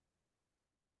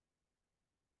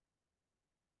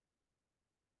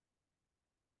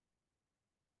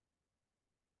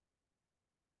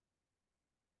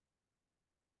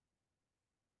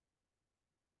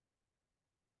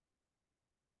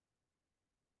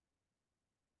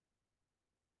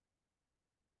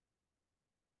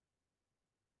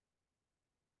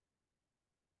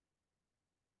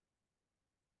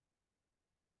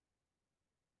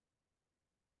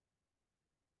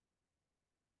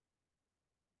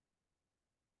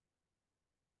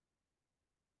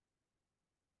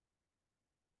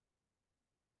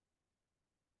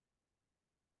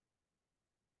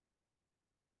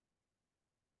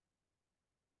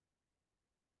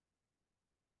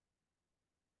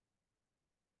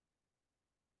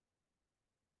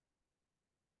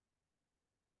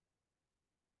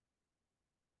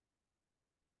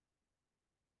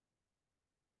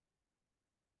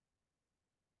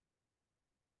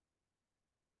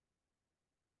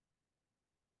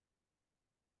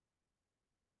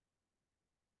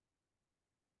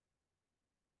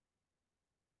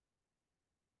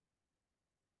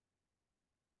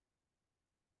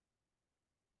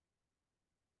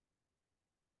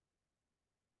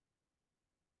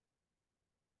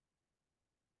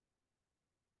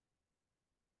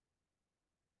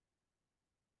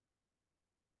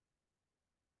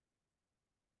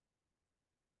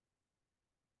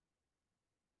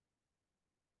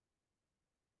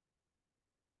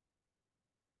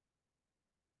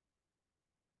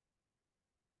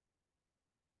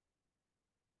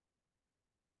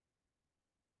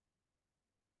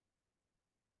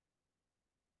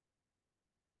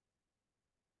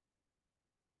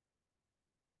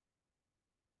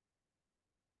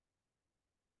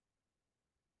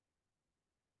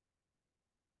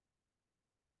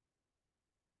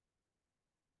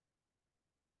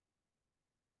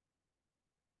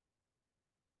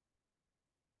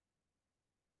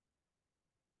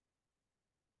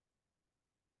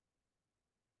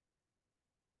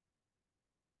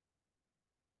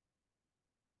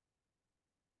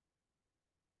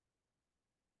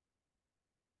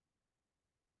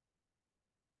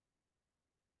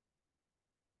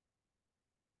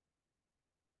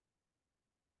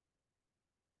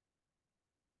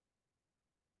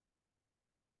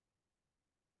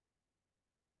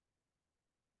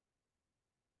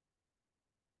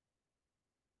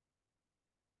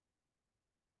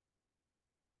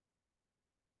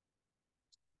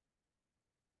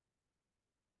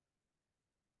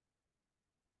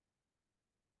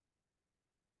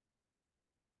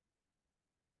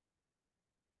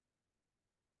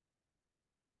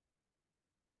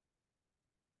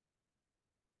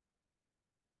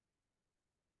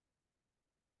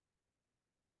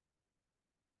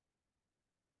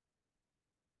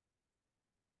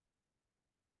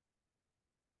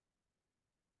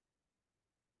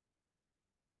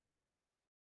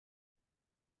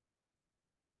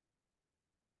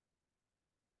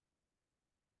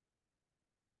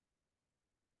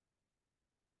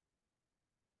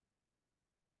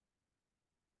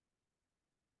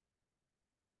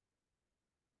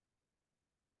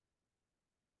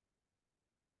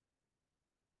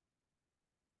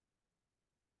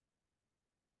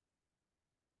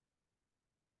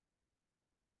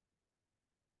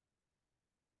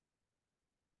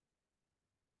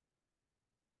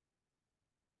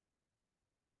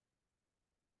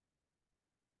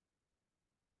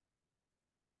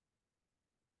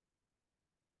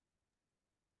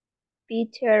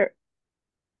 Teacher,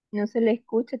 no se le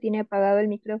escucha, tiene apagado el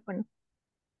micrófono.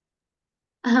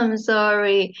 I'm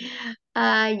sorry.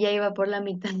 Ya iba por la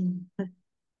mitad.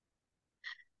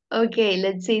 Okay,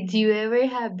 let's see. Do you ever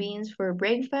have beans for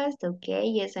breakfast? Okay,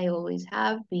 yes, I always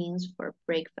have beans for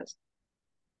breakfast.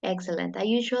 Excellent. I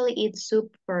usually eat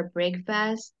soup for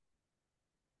breakfast.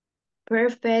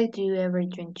 Perfect. Do you ever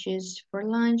drink juice for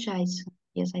lunch?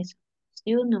 Yes, I sometimes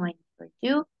do. No, I never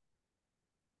do.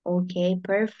 Okay,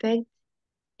 perfect.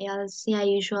 Elsie, I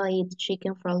usually eat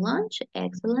chicken for lunch.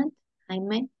 Excellent.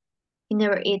 Jaime, he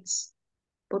never eats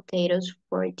potatoes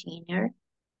for dinner?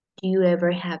 Do you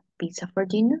ever have pizza for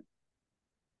dinner?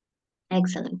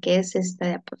 Excellent. ¿Qué es esta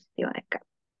diapositiva de acá?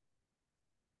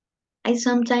 I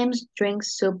sometimes drink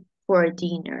soup for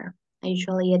dinner. I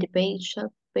usually eat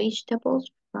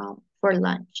vegetables for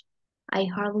lunch. I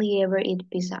hardly ever eat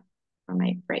pizza for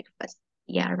my breakfast.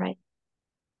 Yeah, right.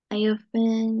 I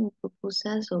often eat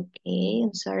pupusas, okay,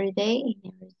 on Saturday. I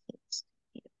never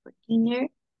eat for dinner.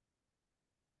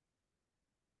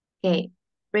 Okay,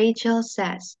 Rachel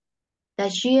says,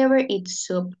 does she ever eat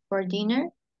soup for dinner?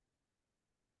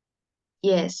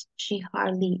 Yes, she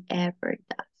hardly ever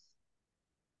does.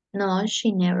 No,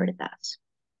 she never does.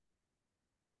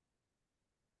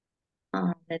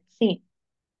 Let's see.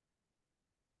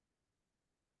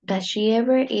 Does she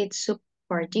ever eat soup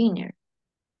for dinner?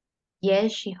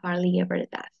 Yes, she hardly ever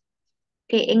does.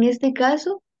 Okay, en este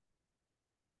caso,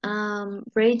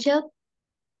 Rachel,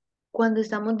 cuando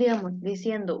estamos, digamos,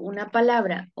 diciendo una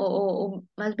palabra o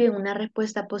más bien una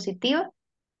respuesta positiva,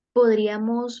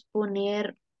 podríamos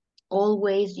poner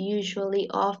always, usually,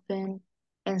 often,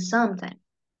 and sometimes.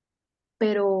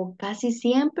 Pero casi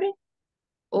siempre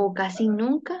o casi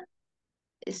nunca,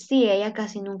 sí, ella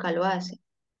casi nunca lo hace.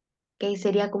 Que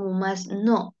sería como más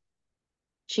no.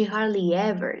 She hardly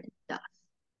ever does.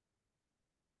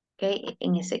 Okay,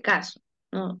 en ese caso.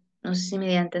 No sé si me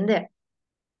voy a entender.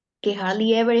 Que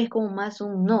hardly ever es como más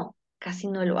un no. Casi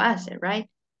no lo hace, right?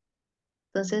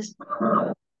 Entonces,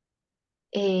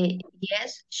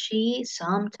 yes, she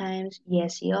sometimes,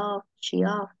 yes, she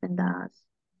often does.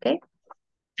 Okay,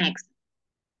 next.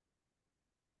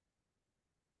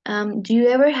 Do you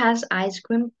ever have ice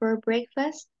cream for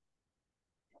breakfast?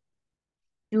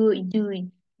 Do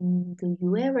you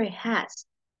ever has?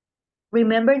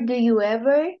 Remember, do you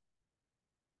ever?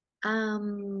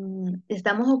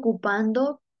 Estamos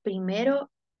ocupando primero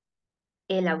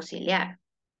el auxiliar.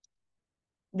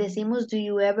 Decimos, do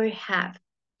you ever have?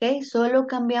 ¿Ok? Solo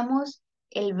cambiamos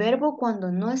el verbo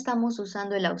cuando no estamos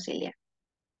usando el auxiliar.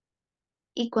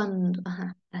 Y cuando,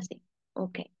 ajá, así.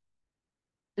 Ok.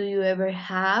 Do you ever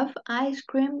have ice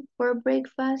cream for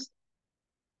breakfast?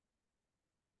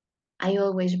 I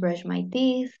always brush my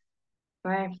teeth.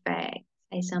 Perfect.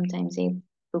 I sometimes eat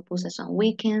pupusas on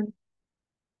weekend.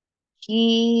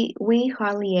 We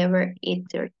hardly ever eat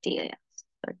tortillas.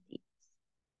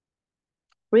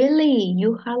 Really?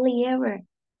 You hardly ever?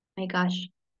 My gosh.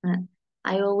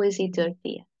 I always eat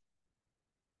tortilla.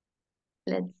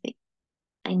 Let's see.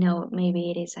 I know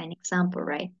maybe it is an example,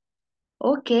 right?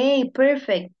 Okay,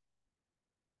 perfect.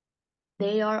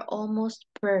 They are almost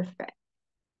perfect.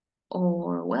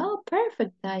 Or, well,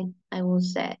 perfect, I will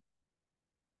say.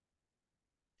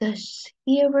 Does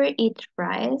he ever eat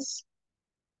fries?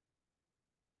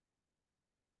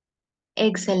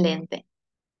 Excelente.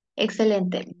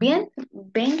 Excelente. Bien,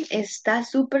 ven, está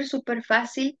súper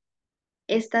fácil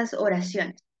estas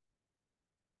oraciones.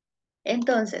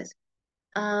 Entonces,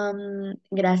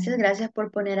 gracias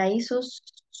por poner ahí sus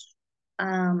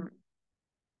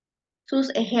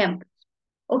ejemplos.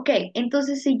 Ok,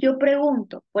 entonces si yo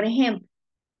pregunto, por ejemplo,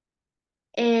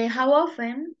 how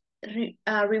often,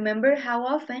 remember how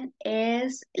often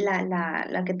es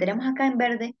la que tenemos acá en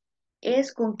verde,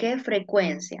 es con qué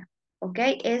frecuencia, ok,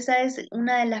 esa es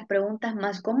una de las preguntas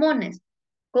más comunes.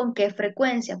 ¿Con qué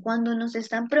frecuencia? Cuando nos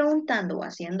están preguntando o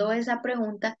haciendo esa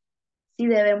pregunta, si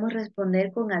debemos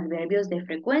responder con adverbios de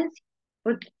frecuencia,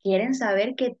 porque quieren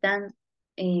saber qué tan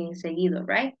seguido,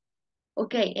 right?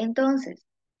 Ok, entonces,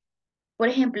 por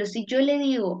ejemplo, si yo le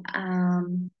digo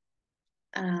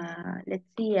let's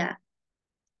see,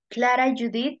 Clara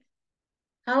Judith,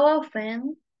 how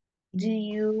often do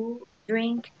you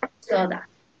drink soda?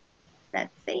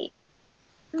 Let's see.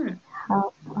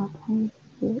 How often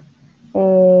do you-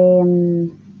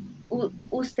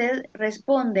 Usted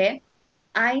responde,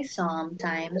 I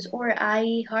sometimes or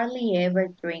I hardly ever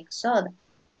drink soda.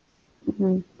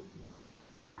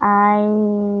 I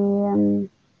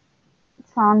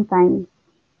sometimes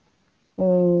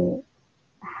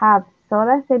have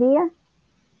soda sería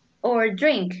Or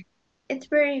drink. It's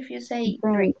better if you say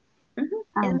drink.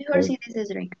 Es mejor si dices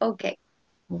drink. Okay.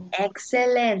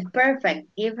 Excellent. Perfect.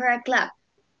 Give her a clap.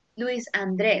 Luis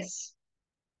Andrés.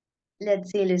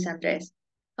 Let's see, Luis Andrés.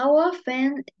 How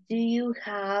often do you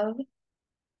have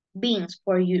beans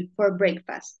for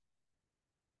breakfast?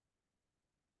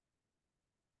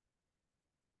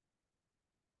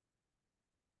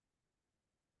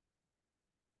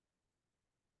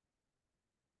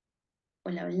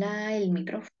 Hola, hola, el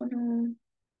micrófono.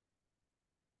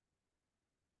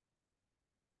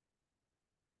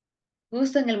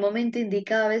 Justo en el momento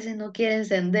indicado a veces no quiere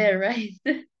encender, right?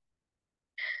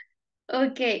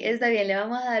 Ok, está bien, le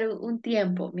vamos a dar un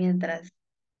tiempo mientras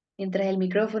el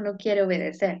micrófono quiere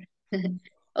obedecer.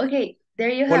 Ok,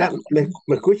 there you Hola, have.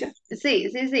 ¿me escuchas? Sí,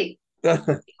 sí, sí.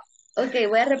 Ok,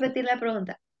 voy a repetir la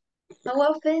pregunta. How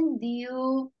often do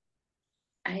you...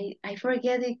 I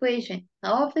forget the equation.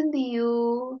 How often do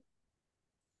you...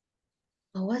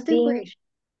 What was the Being, equation?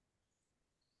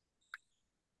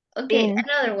 Okay, being,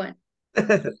 another one.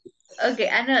 Okay,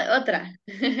 otra.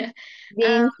 Um,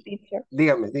 being teacher.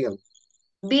 Dígame.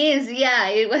 beans, yeah,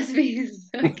 it was beans.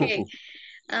 Okay.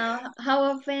 How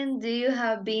often do you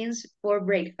have beans for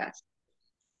breakfast?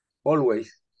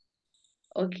 Always.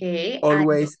 Okay,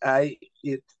 Always I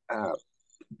eat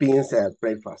beans at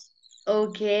breakfast.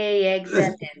 okay,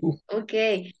 excellent.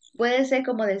 Okay, puede ser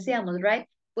como decíamos, right?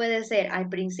 Puede ser al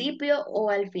principio o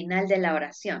al final de la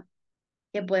oración,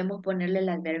 que podemos ponerle el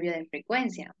adverbio de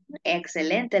frecuencia.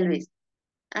 Excelente, Luis.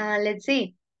 Let's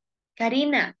see.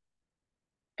 Karina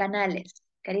Canales.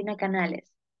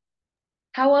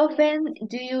 How often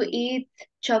do you eat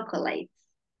chocolates?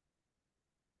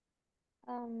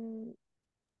 Um,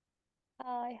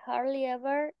 I hardly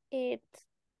ever eat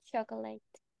chocolate.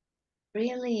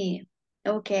 Really?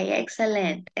 Okay,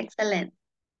 excellent.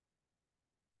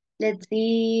 Let's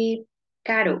see.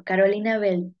 Carolina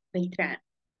Beltrán.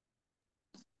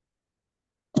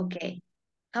 Okay.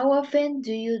 How often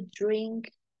do you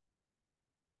drink,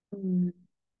 mm,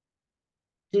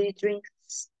 do you drink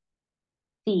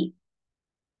tea?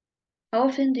 How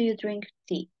often do you drink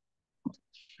tea?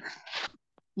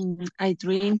 I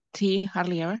drink tea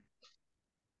hardly ever.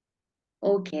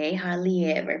 Okay, hardly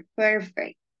ever.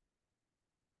 Perfect.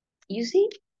 You see,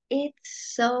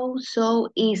 it's so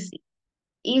easy.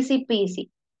 Easy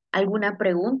peasy. ¿Alguna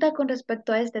pregunta con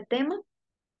respecto a este tema?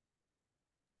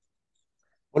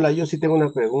 Hola, yo sí tengo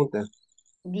una pregunta.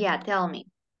 Yeah, tell me.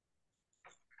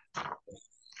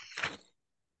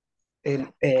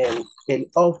 El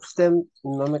often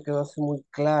no me quedó así muy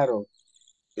claro.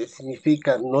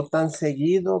 Significa no tan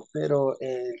seguido, pero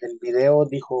el video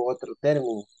dijo otro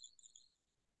término.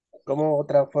 ¿Cómo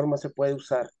otra forma se puede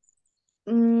usar?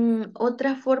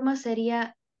 Otra forma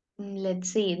sería, let's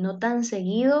see, no tan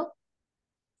seguido.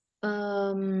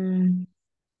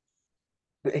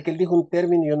 Es que él dijo un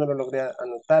término y yo no lo logré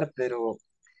anotar, pero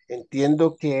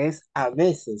entiendo que es a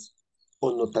veces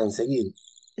o no tan seguido.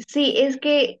 Sí, es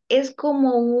que es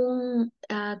como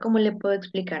 ¿cómo le puedo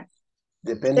explicar?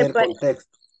 Depende Se del pa-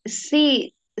 contexto.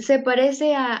 sí, se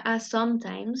parece a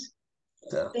sometimes,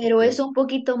 Ya, pero ok, es un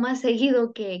poquito más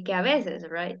seguido que a veces,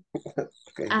 right?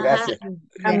 ok, Ajá, gracias.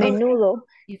 A menudo.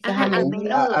 Quizás ajá, a a menudo.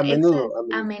 menudo, A menudo, a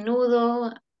a menudo.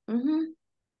 menudo, ujú.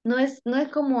 No es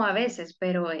como a veces,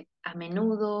 pero a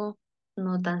menudo,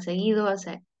 no tan seguido, o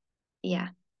sea,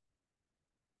 ya,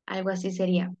 algo así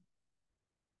sería.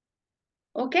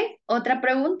 Ok, ¿otra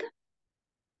pregunta?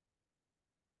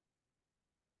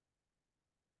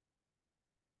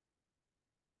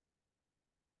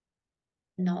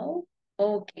 No.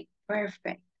 Ok,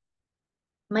 perfect.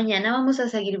 Mañana vamos a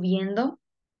seguir viendo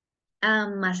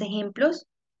más ejemplos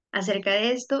acerca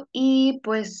de esto y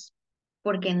pues,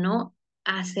 ¿por qué no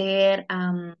hacer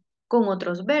con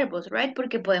otros verbos, right?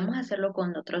 Porque podemos hacerlo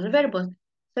con otros verbos.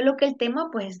 Solo que el tema,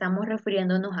 pues estamos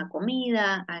refiriéndonos a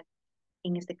comida,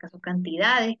 en este caso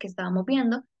cantidades que estábamos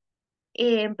viendo,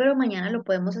 pero mañana lo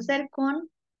podemos hacer con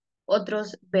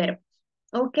otros verbos.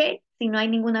 Ok, si no hay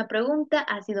ninguna pregunta,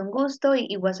 ha sido un gusto y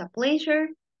it was a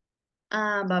pleasure.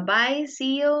 Bye bye,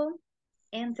 see you,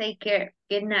 and take care.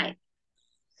 Good night.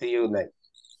 See you next.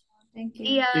 Thank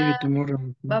See you. ya. See you tomorrow.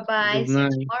 Bye bye. Good See you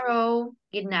night. tomorrow.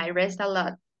 Good night. Rest a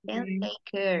lot and Bye. take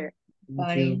care.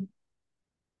 Thank you.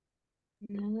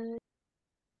 Bye.